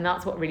occupied, and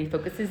that's what really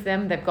focuses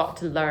them. They've got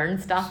to learn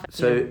stuff.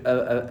 So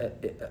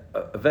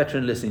a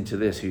veteran listening to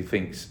this who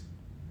thinks,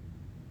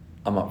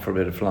 I'm up for a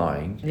bit of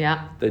flying,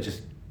 they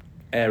just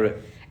air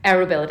it.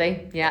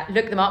 Airability,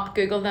 look them up,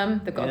 Google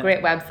them. They've got a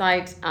great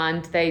website,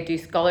 and they do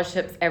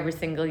scholarships every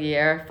single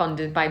year,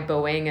 funded by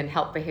Boeing, and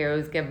Help for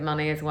Heroes give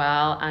money as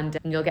well, and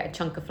you'll get a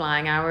chunk of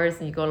flying hours,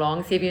 and you go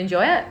along, see if you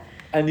enjoy it.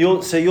 And you're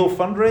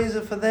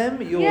fundraiser for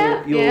them?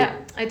 Yeah,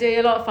 I do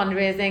a lot of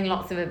fundraising,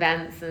 lots of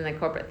events and the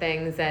corporate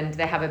things, and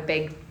they have a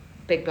big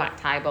black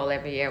tie ball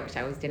every year, which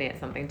I always donate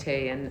something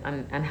to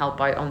and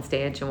help out on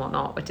stage and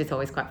whatnot, which is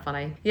always quite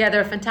funny. Yeah,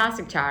 they're a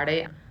fantastic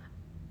charity.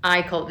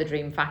 I call it the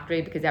Dream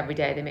Factory because every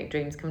day they make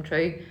dreams come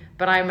true.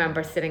 But I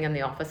remember sitting in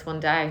the office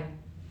one day,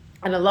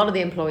 and a lot of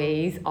the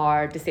employees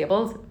are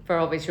disabled for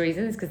obvious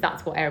reasons, because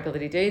that's what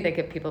Airability do. They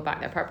give people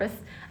back their purpose.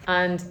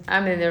 And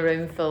I'm in a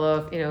room full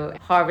of,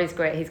 Harvey's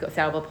great, he's got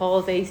cerebral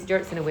palsy.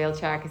 Stuart's in a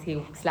wheelchair because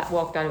he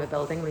walked out of a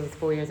building when he was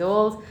 4 years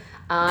old.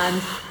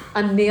 And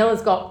Neil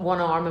has got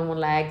one arm and one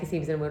leg because he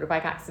was in a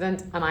motorbike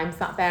accident. And I'm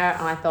sat there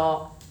and I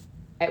thought,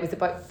 it was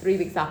about 3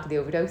 weeks after the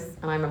overdose.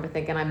 And I remember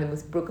thinking, I'm the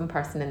most broken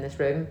person in this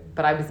room,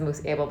 but I was the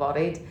most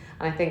able-bodied. And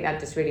I think that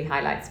just really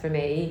highlights for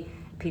me,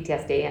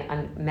 PTSD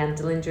and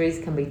mental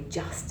injuries can be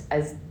just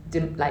as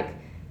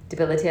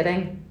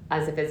debilitating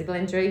as a physical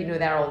injury.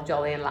 They're all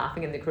jolly and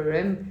laughing in the crew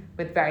room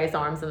with various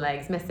arms and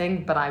legs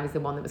missing, but I was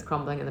the one that was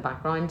crumbling in the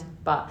background.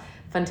 But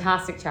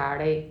fantastic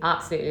charity,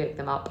 absolutely look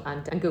them up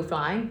and go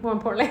flying, more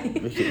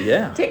importantly.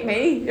 Yeah. Take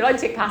me, you're allowed to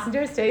take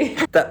passengers too.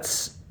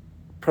 That's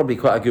probably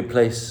quite a good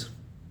place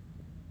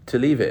to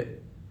leave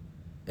it,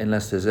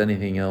 unless there's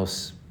anything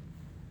else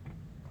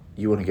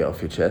you want to get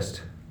off your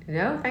chest.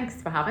 No,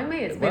 thanks for having me.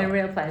 It's been a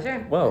real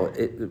pleasure. Well,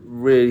 it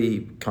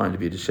really kind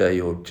of you to share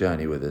your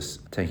journey with us,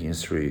 taking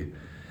us through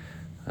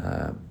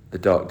the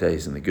dark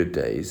days and the good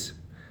days.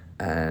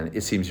 And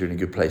it seems you're in a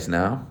good place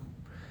now.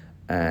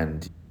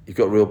 And you've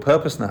got real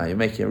purpose now. You're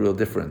making a real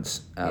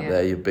difference out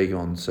there. You're big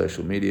on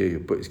social media. Your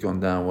book's gone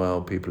down well.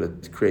 People are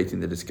creating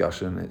the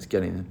discussion. It's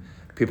getting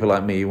people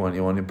like me want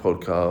you on your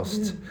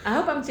podcast. I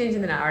hope I'm changing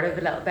the narrative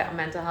a little bit on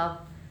mental health.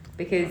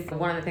 Because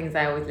one of the things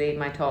I always lead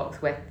my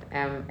talks with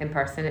in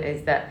person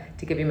is that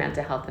to give your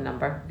mental health a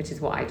number, which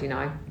is what I do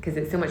now. Because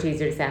it's so much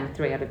easier to say I'm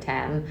 3 out of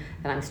 10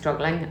 than I'm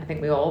struggling. I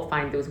think we all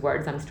find those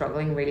words, I'm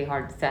struggling, really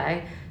hard to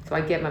say. So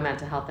I give my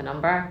mental health a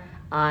number,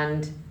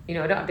 and I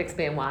don't have to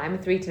explain why I'm a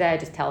 3 today. I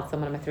just tell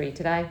someone I'm a 3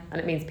 today. And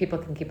it means people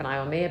can keep an eye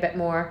on me a bit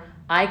more.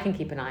 I can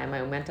keep an eye on my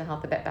own mental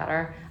health a bit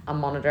better and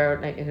monitor,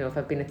 if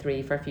I've been a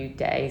 3 for a few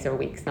days or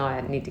weeks now,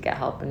 I need to get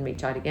help and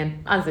reach out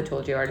again. As I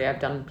told you earlier,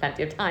 I've done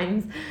plenty of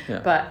times.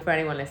 Yeah. But for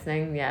anyone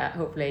listening,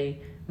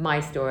 hopefully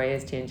my story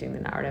is changing the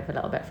narrative a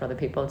little bit for other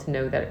people to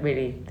know that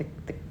really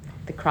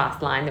the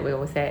crass line that we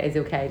always say is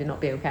okay to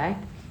not be okay,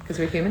 because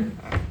we're human.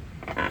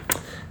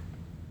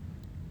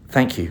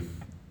 Thank you.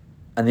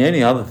 And the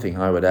only other thing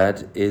I would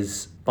add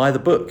is buy the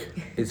book.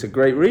 It's a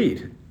great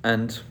read,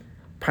 and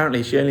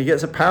apparently she only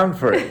gets £1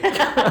 for it.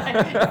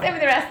 Same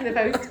with the rest of the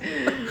post.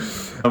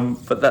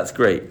 But that's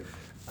great.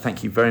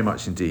 Thank you very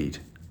much indeed.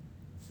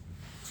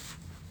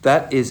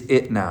 That is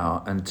it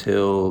now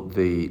until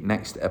the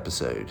next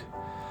episode.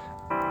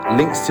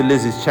 Links to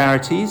Liz's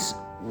charities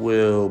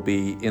will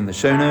be in the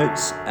show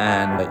notes,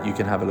 and you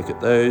can have a look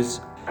at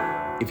those.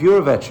 If you're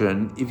a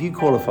veteran, if you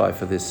qualify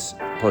for this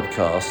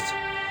podcast,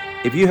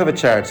 if you have a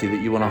charity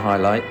that you want to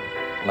highlight,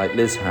 like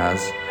Liz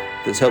has,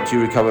 that's helped you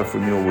recover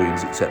from your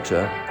wounds,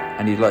 etc.,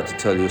 and you'd like to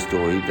tell your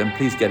story, then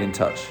please get in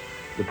touch.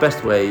 The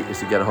best way is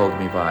to get a hold of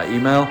me via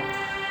email,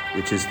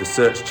 which is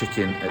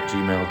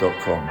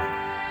thesearchchicken@gmail.com.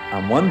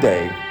 And one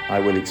day I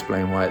will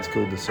explain why it's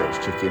called the search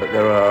chicken. But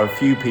there are a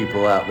few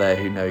people out there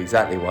who know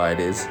exactly why it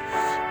is.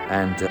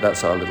 And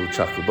that's our little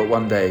chuckle. But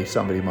one day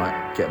somebody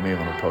might get me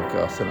on a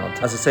podcast. And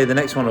as I say, the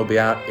next one will be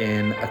out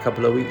in a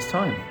couple of weeks'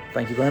 time.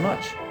 Thank you very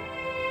much.